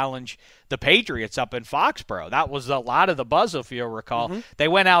challenge the Patriots up in Foxborough. That was a lot of the buzz, if you'll recall. They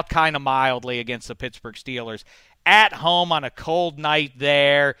went out kind of mildly against the Pittsburgh Steelers at home on a cold night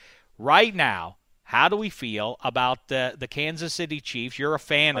there. Right now, how do we feel about the Kansas City Chiefs? You're a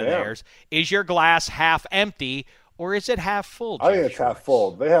fan of theirs. Is your glass half empty, or is it half full, Jeff I think it's Schwartz? half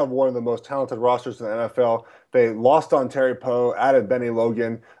full. They have one of the most talented rosters in the NFL. They lost on Terry Poe, added Benny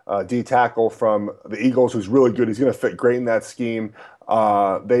Logan, D tackle from the Eagles, who's really good. He's going to fit great in that scheme.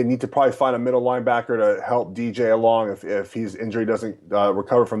 They need to probably find a middle linebacker to help DJ along if his injury doesn't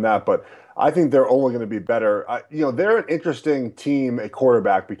recover from that. But I think they're only going to be better. They're an interesting team at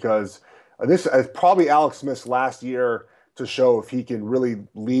quarterback, because this is probably Alex Smith's last year to show if he can really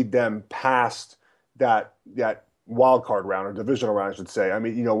lead them past that wild card round, or divisional round, I should say. I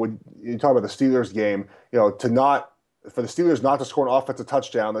mean, when you talk about the Steelers game, for the Steelers not to score an offensive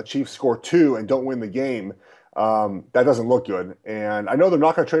touchdown, the Chiefs score 2 and don't win the game, that doesn't look good. And I know they're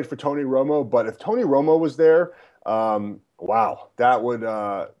not going to trade for Tony Romo, but if Tony Romo was there, wow, that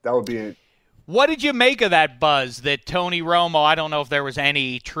would be. What did you make of that buzz that Tony Romo, I don't know if there was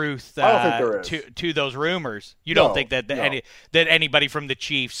any truth I don't think there is. to those rumors. You don't think that anybody from the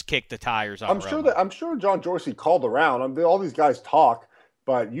Chiefs kicked the tires on Romo? I'm sure John Dorsey called around. All these guys talk,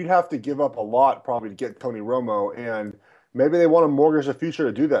 but you'd have to give up a lot probably to get Tony Romo, and maybe they want to mortgage the future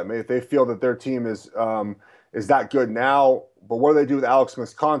to do that. Maybe if they feel that their team is that good now. But what do they do with Alex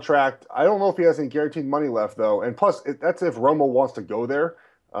Smith's contract? I don't know if he has any guaranteed money left, though. And plus, that's if Romo wants to go there.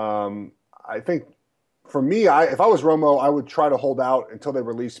 I think, for me, if I was Romo, I would try to hold out until they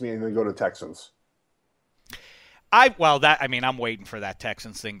release me and then go to Texans. I'm waiting for that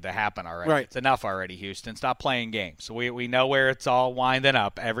Texans thing to happen already. Right. It's enough already, Houston. Stop playing games. We know where it's all winding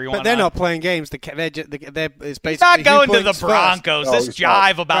up. Everyone, but they're not playing games. It's basically not going to the Broncos. No, this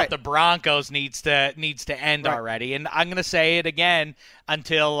jive about right. the Broncos needs to end already. And I'm going to say it again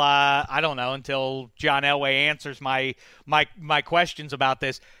until until John Elway answers my questions about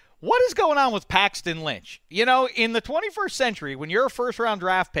this. What is going on with Paxton Lynch? In the 21st century, when you're a first-round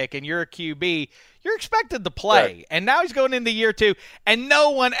draft pick and you're a QB, you're expected to play. Right. And now he's going into year 2, and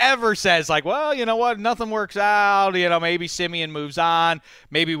no one ever says, like, well, you know what, nothing works out. Maybe Simeon moves on.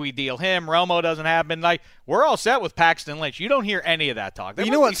 Maybe we deal him. Romo doesn't happen. Like, we're all set with Paxton Lynch. You don't hear any of that talk. There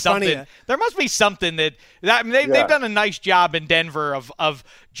must be something that they've done a nice job in Denver of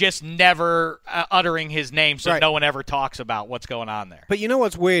just never uttering his name, so no one ever talks about what's going on there. But you know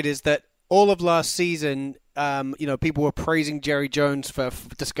what's weird is that all of last season, people were praising Jerry Jones for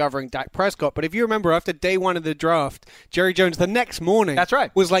discovering Dak Prescott. But if you remember, after day one of the draft, Jerry Jones the next morning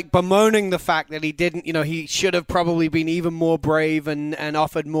was like bemoaning the fact that he didn't, he should have probably been even more brave and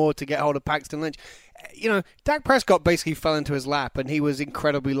offered more to get hold of Paxton Lynch. Dak Prescott basically fell into his lap, and he was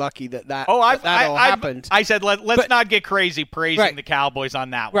incredibly lucky that all happened. I said, let's not get crazy praising the Cowboys on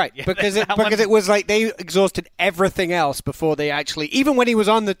that one. Right, because it was like they exhausted everything else before they actually, even when he was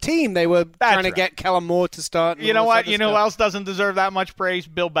on the team, they were trying to get Kellen Moore to start. You know what? You know who else doesn't deserve that much praise?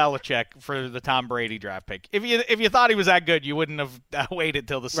 Bill Belichick for the Tom Brady draft pick. If you thought he was that good, you wouldn't have waited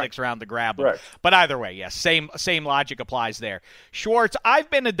till the sixth round to grab him. Right. But either way, yes, same logic applies there. Schwartz, I've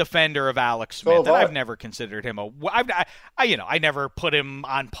been a defender of Alex Smith, and I've never considered him I never put him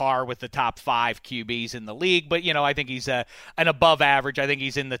on par with the top 5 QBs in the league, but I think he's an above average. I think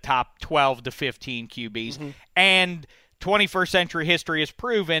he's in the top 12 to 15 QBs. Mm-hmm. And 21st century history has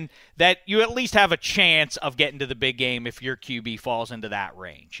proven that you at least have a chance of getting to the big game if your QB falls into that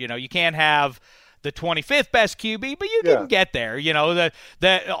range. You can't have the 25th best QB, but you can get there.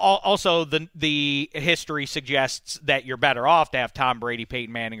 Also the history suggests that you're better off to have Tom Brady,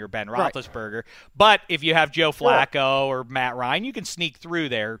 Peyton Manning, or Ben Roethlisberger. Right. But if you have Joe Flacco or Matt Ryan, you can sneak through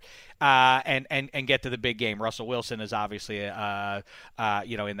there and get to the big game. Russell Wilson is obviously in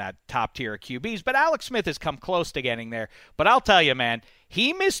that top tier of QBs, but Alex Smith has come close to getting there. But I'll tell you, man,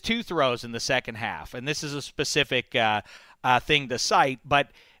 he missed 2 throws in the second half, and this is a specific thing to cite,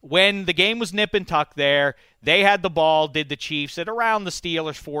 but when the game was nip and tuck there, they had the ball, did the Chiefs, at around the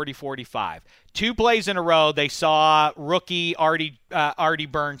Steelers 40-45. 2 plays in a row, they saw rookie Artie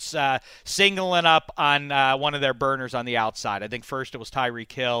Burns singling up on one of their burners on the outside. I think first it was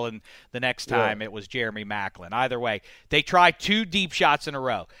Tyreek Hill, and the next time it was Jeremy Maclin. Either way, they tried 2 deep shots in a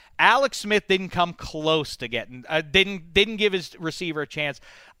row. Alex Smith didn't come close to getting didn't give his receiver a chance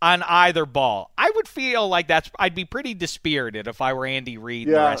on either ball. I would feel like I'd be pretty dispirited if I were Andy Reid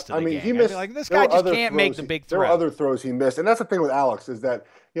the rest of the game. He missed, I'd be like, this guy just can't make the big throw. There were other throws he missed, and that's the thing with Alex is that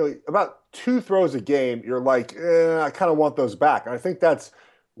about 2 throws a game, you're like, I kind of want those back. And I think that's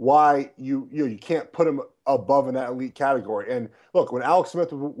why you can't put him above in that elite category. And look, when Alex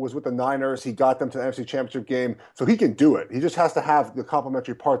Smith was with the Niners, he got them to the NFC Championship game, so he can do it. He just has to have the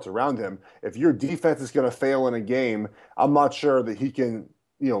complementary parts around him. If your defense is going to fail in a game, I'm not sure that he can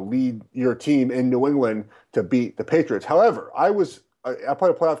lead your team in New England to beat the Patriots. However, I played a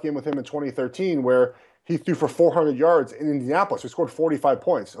playoff game with him in 2013 where he threw for 400 yards in Indianapolis. We scored 44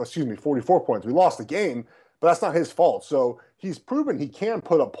 points. We lost the game, but that's not his fault. So he's proven he can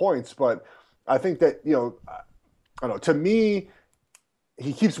put up points, but I think that, I don't know, to me,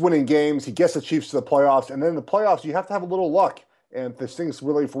 he keeps winning games. He gets the Chiefs to the playoffs, and then in the playoffs, you have to have a little luck. And if things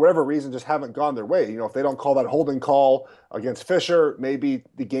really, for whatever reason, just haven't gone their way, if they don't call that holding call against Fisher, maybe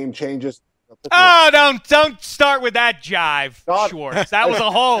the game changes. Oh, don't start with that jive, Schwartz. That was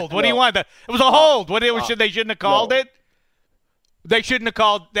a hold. What do you want? It was a hold. They shouldn't have called it? They shouldn't have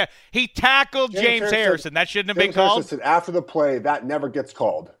called that. He tackled James Harrison. That shouldn't have been called? Said after the play, that never gets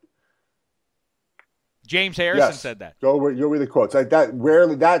called. James Harrison said that. Go read the quotes.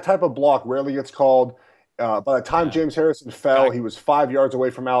 That type of block rarely gets called. By the time James Harrison fell, he was 5 yards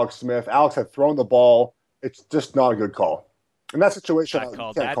away from Alex Smith. Alex had thrown the ball. It's just not a good call. In that situation, you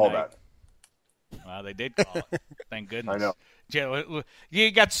can't call that. Well, they did call it. Thank goodness. I know.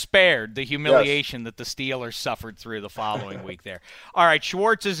 You got spared the humiliation that the Steelers suffered through the following week there. All right,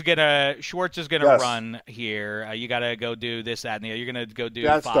 Schwartz is gonna run here. You got to go do this, that, and the other. You're gonna go do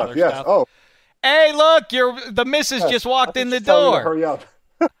father stuff. Oh. Hey, look, the missus just walked in the door. Hurry up.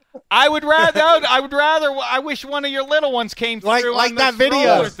 I wish one of your little ones came through like on that the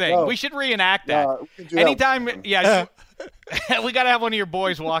video thing. No. We should reenact that. We can do Anytime, we got to have one of your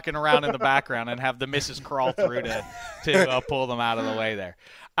boys walking around in the background and have the missus crawl through to pull them out of the way there.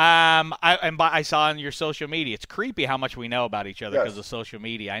 I saw on your social media, it's creepy how much we know about each other because of social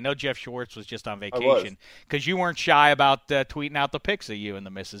media. I know Jeff Schwartz was just on vacation because you weren't shy about tweeting out the pics of you and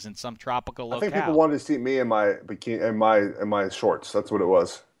the missus in some tropical locale. I think people wanted to see me in my bikini and my shorts. That's what it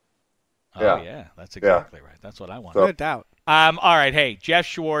was. Oh, yeah, that's exactly right. That's what I wanted. No doubt. All right, hey, Jeff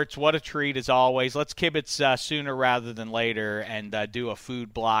Schwartz, what a treat as always. Let's kibitz sooner rather than later and do a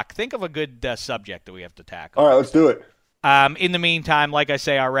food block. Think of a good subject that we have to tackle. All right, let's do it. In the meantime, like I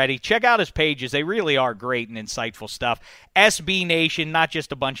say already, check out his pages. They really are great and insightful stuff. SB Nation, not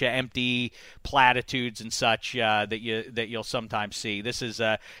just a bunch of empty platitudes and such that you'll sometimes see. This is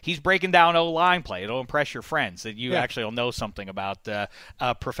he's breaking down O-line play. It'll impress your friends that you actually will know something about a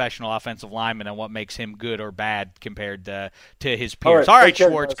professional offensive lineman and what makes him good or bad compared to his peers. All right,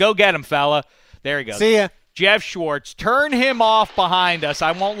 Schwartz, go get him, fella. There he goes. See ya. Jeff Schwartz. Turn him off behind us.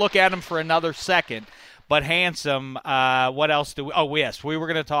 I won't look at him for another second. But Handsome, what else do we – oh, yes, we were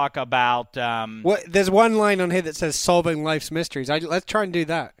going to talk about there's one line on here that says solving life's mysteries. Let's try and do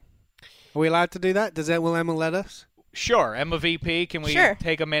that. Are we allowed to do that? Will Emma let us? Sure. Emma VP, can we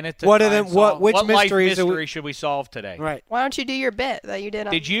take a minute to what mysteries life should we solve today? Right. Why don't you do your bit that you did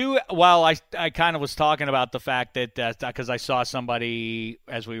on... Did you – well, I kind of was talking about the fact that because I saw somebody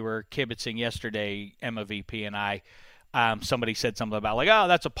as we were kibitzing yesterday, Emma VP and I – somebody said something about like, oh,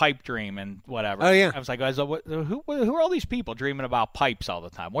 that's a pipe dream and whatever. Oh, yeah. I was like, who are all these people dreaming about pipes all the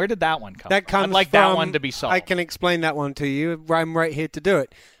time? Where did that one come from? I'd like that one to be solved. I can explain that one to you. I'm right here to do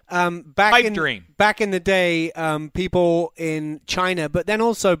it. Pipe dream. Back in the day, people in China, but then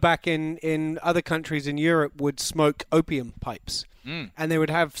also back in other countries in Europe would smoke opium pipes. And they would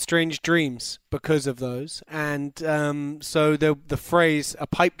have strange dreams because of those. And so the phrase, a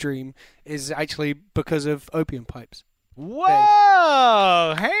pipe dream, is actually because of opium pipes.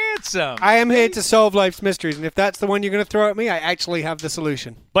 Whoa, Handsome. I am here to solve life's mysteries, and if that's the one you're going to throw at me, I actually have the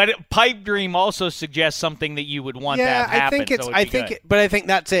solution. But pipe dream also suggests something that you would want to have happen. But I think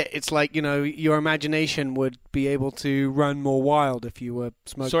that's it. It's like, your imagination would be able to run more wild if you were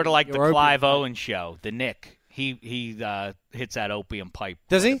smoking. Sort of like the Clive Owen show, the Nick. He hits that opium pipe.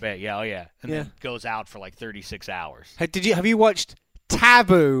 Does he? Yeah, oh yeah. And then goes out for like 36 hours. Hey, have you watched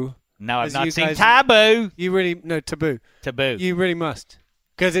Taboo? No, I've not seen Taboo. Taboo. Taboo. You really must.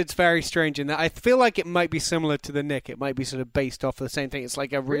 Because it's very strange. And I feel like it might be similar to the Nick. It might be sort of based off of the same thing. It's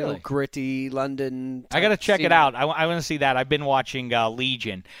like a real gritty London. I got to check it out. I want to see that. I've been watching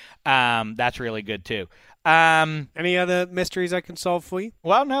Legion. That's really good too. Any other mysteries I can solve for you?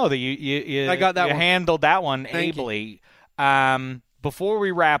 Well, no. You I got that one. Handled that one Thank ably. Before we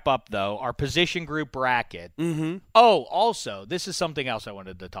wrap up, though, our position group bracket. Mm-hmm. Oh, also, this is something else I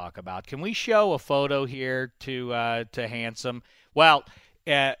wanted to talk about. Can we show a photo here to Handsome? Well,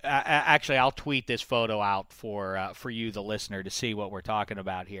 actually, I'll tweet this photo out for you, the listener, to see what we're talking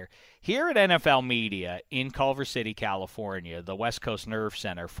about here. Here at NFL Media in Culver City, California, the West Coast Nerve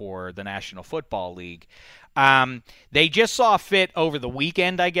Center for the National Football League, they just saw fit over the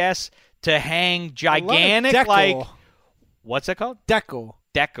weekend, I guess, to hang gigantic, like... What's it called? Decor.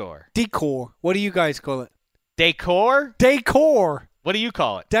 What do you guys call it? Decor. What do you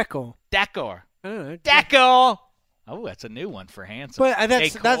call it? Decor. I don't know. Decor. Oh, that's a new one for Handsome. But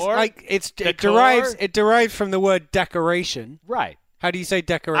that's like it derives from the word decoration. Right. How do you say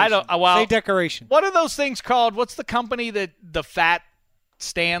decoration? I don't. Well, say decoration. What are those things called? What's the company that the Fat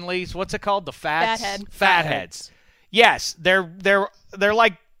Stanleys? What's it called? The Fatheads. Yes, they're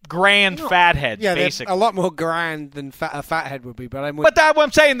like grand fatheads, basically. They're a lot more grand than a fathead would be. But what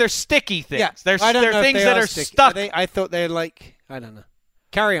I'm saying, they're sticky things. Yeah, they're things that are stuck. I thought they're like, I don't know.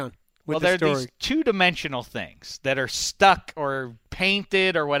 Carry on with the story. They're these two-dimensional things that are stuck or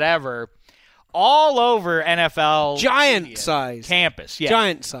painted or whatever all over NFL giant size campus. Yeah.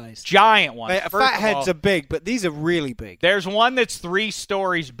 Giant ones. Fatheads are big, but these are really big. There's one that's 3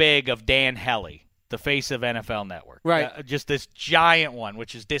 stories big of Dan Hellie, the face of NFL Network. Right. Just this giant one,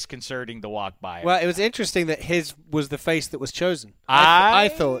 which is disconcerting to walk by. Well, it was interesting that his was the face that was chosen. I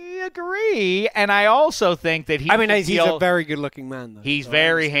thought. Agree. And I also think that he's a very good-looking man, though. He's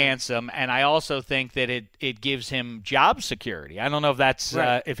very handsome, and I also think that it gives him job security. I don't know if that's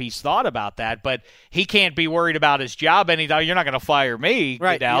if he's thought about that, but he can't be worried about his job anytime. You're not going to fire me,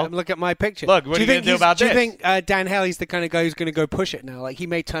 right? Goodell. Yeah, look at my picture. Look, what are you going to do about this? Do you think Dan Hellie's the kind of guy who's going to go push it now? Like, he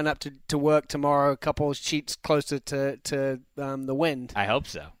may turn up to work tomorrow a couple of sheets closer to the wind. I hope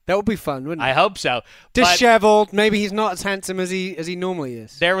so. That would be fun, wouldn't it? I hope so. Disheveled. Maybe he's not as handsome as he normally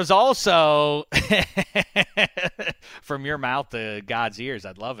is. There was also, from your mouth to God's ears,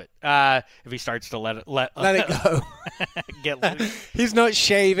 I'd love it. If he starts to let it go. Get loose. He's not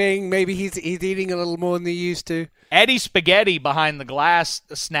shaving. Maybe he's eating a little more than he used to. Eddie Spaghetti behind the glass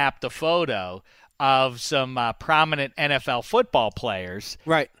snapped a photo of some prominent NFL football players.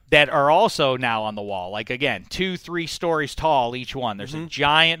 Right. That are also now on the wall. Like, again, 2-3 stories tall, each one. There's a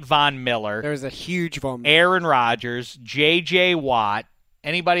giant Von Miller. There's a huge Von Miller. Aaron Rodgers, J.J. Watt.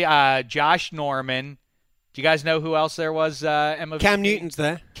 Anybody? Josh Norman. Do you guys know who else there was? Cam Newton's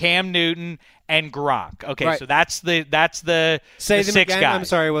there. Cam Newton and Gronk. Okay, right. So that's the Say them 6 again. guys. I'm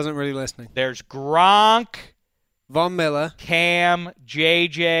sorry, I wasn't really listening. There's Gronk, Von Miller, Cam,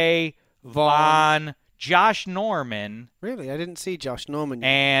 J.J., Von, Josh Norman. Really? I didn't see Josh Norman yet.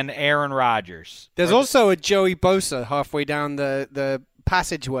 And Aaron Rodgers. There's also a Joey Bosa halfway down the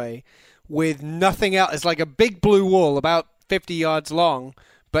passageway with nothing else. It's like a big blue wall about 50 yards long,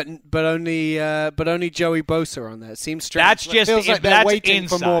 But only Joey Bosa on there. It seems strange. That's just feels like they're that's waiting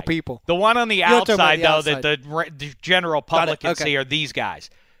inside. for more people. The one on the You're talking about outside, the though, outside. that the general public can Okay. see are these guys.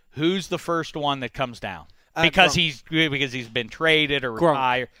 Who's the first one that comes down? Because he's been traded or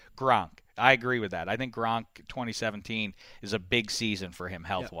retired. Gronk. I agree with that. I think Gronk 2017 is a big season for him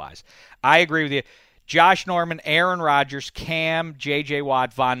health-wise. I agree with you. Josh Norman, Aaron Rodgers, Cam, J.J.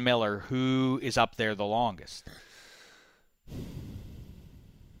 Watt, Von Miller, who is up there the longest?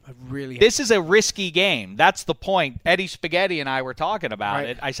 This is a risky game. That's the point. Eddie Spaghetti and I were talking about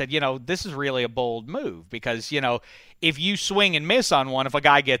it. I said, this is really a bold move because, if you swing and miss on one, if a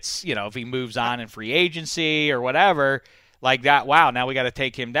guy gets, if he moves on in free agency or whatever like that, wow, now we got to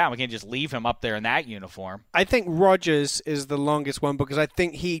take him down. We can't just leave him up there in that uniform. I think Rodgers is the longest one because I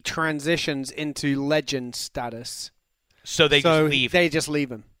think he transitions into legend status. So they just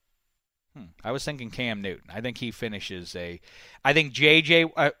leave him. I was thinking Cam Newton. I think he finishes I think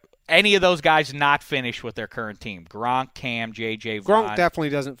JJ. Any of those guys not finish with their current team. Gronk, Cam, JJ. Vaughn. Gronk definitely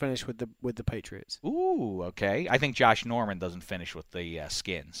doesn't finish with the Patriots. Ooh, okay. I think Josh Norman doesn't finish with the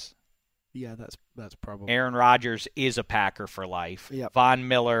Skins. Yeah, that's probably. Aaron Rodgers is a Packer for life. Yep. Von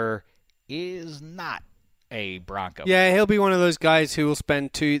Miller is not a Bronco. Yeah, he'll be one of those guys who will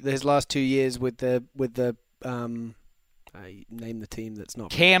spend his last 2 years with the name the team that's not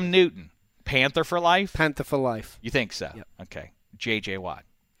Cam Newton. Panther for life? Panther for life. You think so? Yep. Okay. J.J. Watt.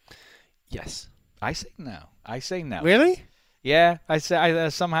 Yes. I say no. Really? Yeah. I say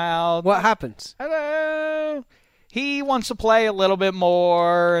somehow. What happens? I don't know. He wants to play a little bit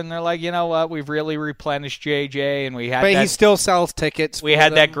more, and they're like, you know what? We've really replenished J.J., and we had. But he still sells tickets. We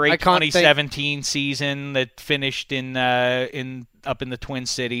had that great 2017 season that finished up in the Twin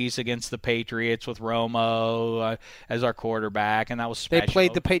Cities against the Patriots with Romo as our quarterback, and that was special. They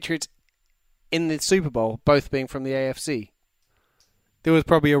played the Patriots in the Super Bowl, both being from the AFC. There was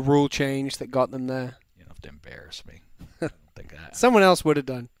probably a rule change that got them there. You don't have to embarrass me. I don't think that. Someone else would have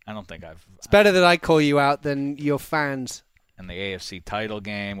done. I don't think I've. It's better that I call you out than your fans. In the AFC title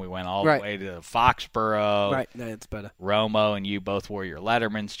game, we went all the way to Foxborough. Right, no, it's better. Romo and you both wore your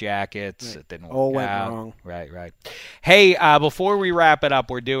Letterman's jackets. Right. It didn't work all out. Went wrong. Right. Hey, before we wrap it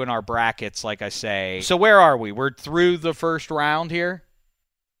up, we're doing our brackets, like I say. So where are we? We're through the first round here?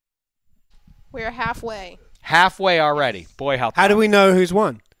 We're halfway. Halfway already. Boy, how do we know who's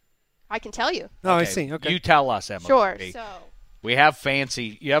won? I can tell you. Oh, okay. I see. Okay. You tell us, Emma. Sure. So we have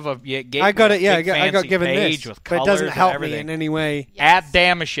fancy. You have I got it. Yeah, I got given this, with but it doesn't help me in any way. Yes. At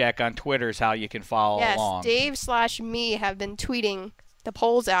Damashek on Twitter is how you can follow along. Yes, Dave/me have been tweeting the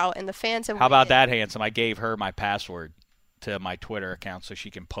polls out, and the fans have. How about that, handsome? I gave her my password to my Twitter account so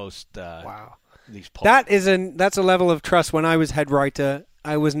she can post. These polls. That's a level of trust. When I was head writer,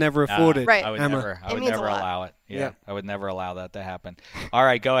 I was never afforded. Right. I would Emma. never allow it. Yeah, I would never allow that to happen. All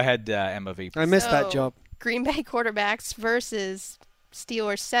right, go ahead, Emma V. I missed that job. Green Bay quarterbacks versus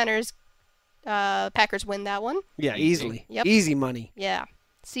Steelers centers. Packers win that one. Yeah, easily. Yep. Easy money. Yeah.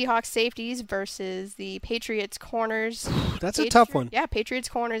 Seahawks safeties versus the Patriots corners. That's a tough one. Yeah, Patriots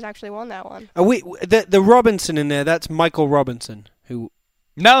corners actually won that one. The Robinson in there, that's Michael Robinson. Who?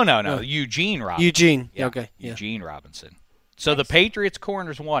 No. Eugene Robinson. Eugene. Yeah. Okay. Yeah. Eugene Robinson. So the Patriots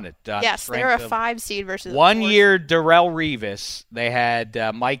corners won it. Yes, they're a 5 seed versus 1 year. Darrelle Revis. They had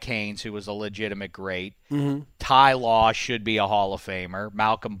Mike Haynes, who was a legitimate great. Mm-hmm. Ty Law should be a Hall of Famer.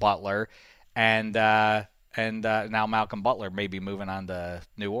 Malcolm Butler, and now Malcolm Butler may be moving on to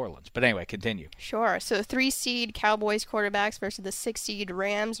New Orleans. But anyway, continue. Sure. So 3 seed Cowboys quarterbacks versus the 6 seed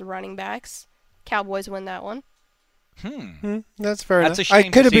Rams running backs. Cowboys win that one. That's fair enough. That's a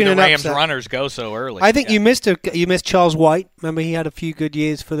shame could to have see been the an Rams upset. runners go so early. I think you missed Charles White. Remember, he had a few good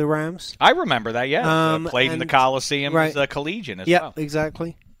years for the Rams. I remember that, yeah. Played in the Coliseum as a collegian as well. Yeah,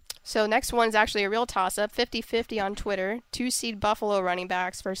 exactly. So next one is actually a real toss-up, 50-50 on Twitter. 2 seed Buffalo running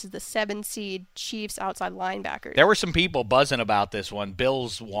backs versus the 7 seed Chiefs outside linebackers. There were some people buzzing about this one.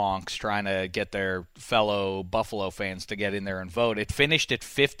 Bills wonks trying to get their fellow Buffalo fans to get in there and vote. It finished at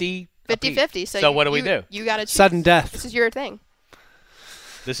 50. 50-50. So what do we do? You got to choose. Sudden death. This is your thing.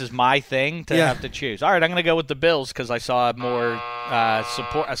 This is my thing to have to choose. All right, I'm going to go with the Bills because I saw more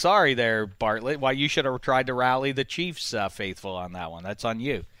support. Sorry there, Bartlett. Why you should have tried to rally the Chiefs faithful on that one. That's on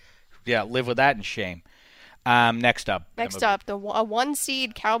you. Yeah, live with that in shame. Next up. A 1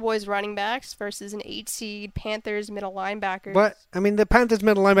 seed Cowboys running backs versus an 8 seed Panthers middle linebackers. But, I mean, the Panthers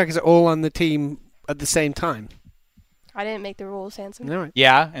middle linebackers are all on the team at the same time. I didn't make the rules, Hanson. All right.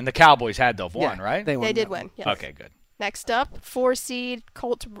 Yeah, and the Cowboys had to have won, right? They did win, yes. Okay, good. Next up, 4 seed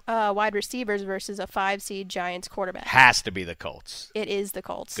Colts wide receivers versus a 5 seed Giants quarterback. Has to be the Colts. It is the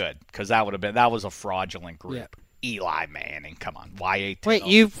Colts. Good, because that was a fraudulent group. Eli Manning. Come on, Y.A. Tittle.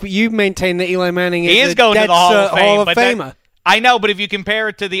 Wait, you maintain that Eli Manning He is is going to the Hall of Fame, Hall of but Famer. I know, but if you compare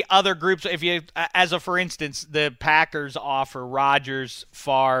it to the other groups, if you, for instance, the Packers offer Rodgers,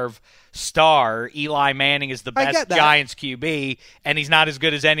 Favre, Starr, Eli Manning is the best Giants QB, and he's not as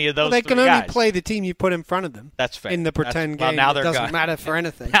good as any of those. They three can only guys. play the team you put in front of them. That's fair. In the pretend game, now it they're doesn't gone. matter for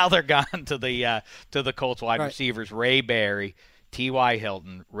anything. Now they're gone to the Colts wide Right. receivers: Ray Berry, T.Y.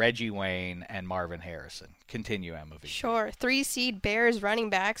 Hilton, Reggie Wayne, and Marvin Harrison. Continue, Emma V. Sure. 3-seed Bears running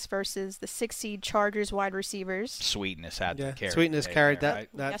backs versus the 6-seed Chargers wide receivers. Sweetness had to carry. Sweetness carried there, that. right?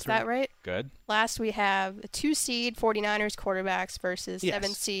 That's that right? Good. Last we have the 2-seed 49ers quarterbacks versus Yes.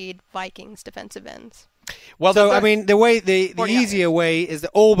 7-seed Vikings defensive ends. Well, So I mean, the 49ers. easier way is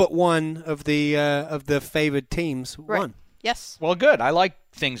that all but one of the favored teams won. Yes. Well, good. I like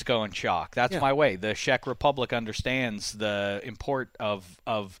things going chalk. That's Yeah. my way. The Czech Republic understands the import of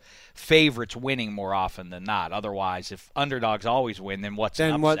favorites winning more often than not. Otherwise, if underdogs always win, then what's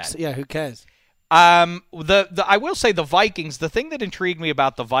an upset? Who cares? I will say the Vikings, the thing that intrigued me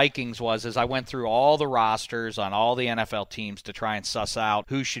about the Vikings was as I went through all the rosters on all the NFL teams to try and suss out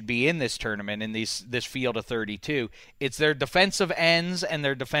who should be in this tournament in this field of 32, it's their defensive ends and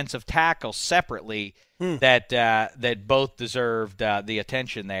their defensive tackles separately that both deserved the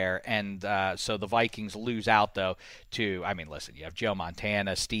attention there. And so the Vikings lose out, though, to, I mean, listen, you have Joe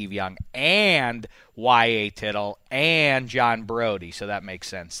Montana, Steve Young, and Y.A. Tittle, and John Brody. So that makes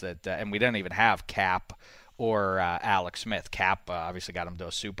sense. That and we don't even have Cap or Alex Smith. Cap obviously got him to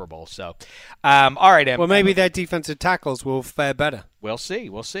a Super Bowl. So, all right, Em. Well, maybe their defensive tackles will fare better. We'll see.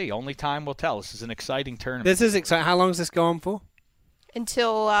 We'll see. Only time will tell. This is an exciting tournament. This is exciting. How long is this going for?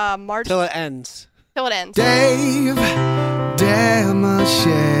 Until March. Till it ends. Till it ends. Dave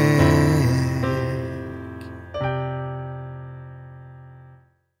Damashek.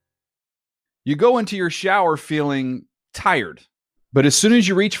 You go into your shower feeling tired, but as soon as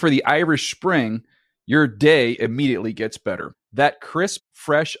you reach for the Irish Spring, your day immediately gets better. That crisp,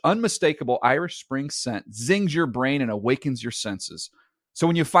 fresh, unmistakable Irish Spring scent zings your brain and awakens your senses. So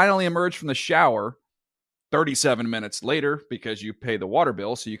when you finally emerge from the shower, 37 minutes later, because you pay the water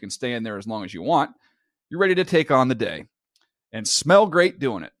bill so you can stay in there as long as you want, you're ready to take on the day and smell great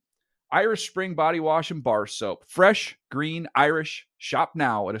doing it. Irish Spring Body Wash and Bar Soap. Fresh, green, Irish. Shop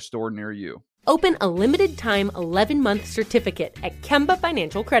now at a store near you. Open a limited-time 11-month certificate at Kemba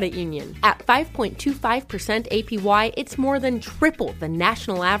Financial Credit Union. At 5.25% APY, it's more than triple the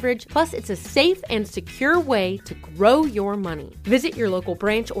national average, plus it's a safe and secure way to grow your money. Visit your local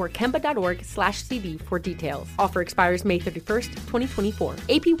branch or kemba.org/CD for details. Offer expires May 31st, 2024.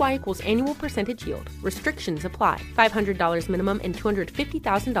 APY equals annual percentage yield. Restrictions apply. $500 minimum and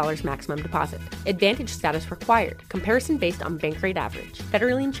 $250,000 maximum deposit. Advantage status required. Comparison based on bank rate average.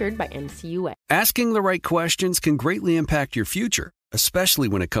 Federally insured by NCUA. Asking the right questions can greatly impact your future, especially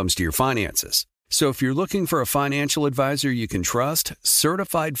when it comes to your finances. So if you're looking for a financial advisor you can trust,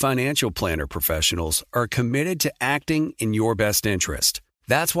 certified financial planner professionals are committed to acting in your best interest.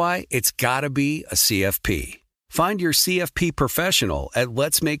 That's why it's got to be a CFP. Find your CFP professional at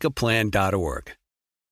letsmakeaplan.org.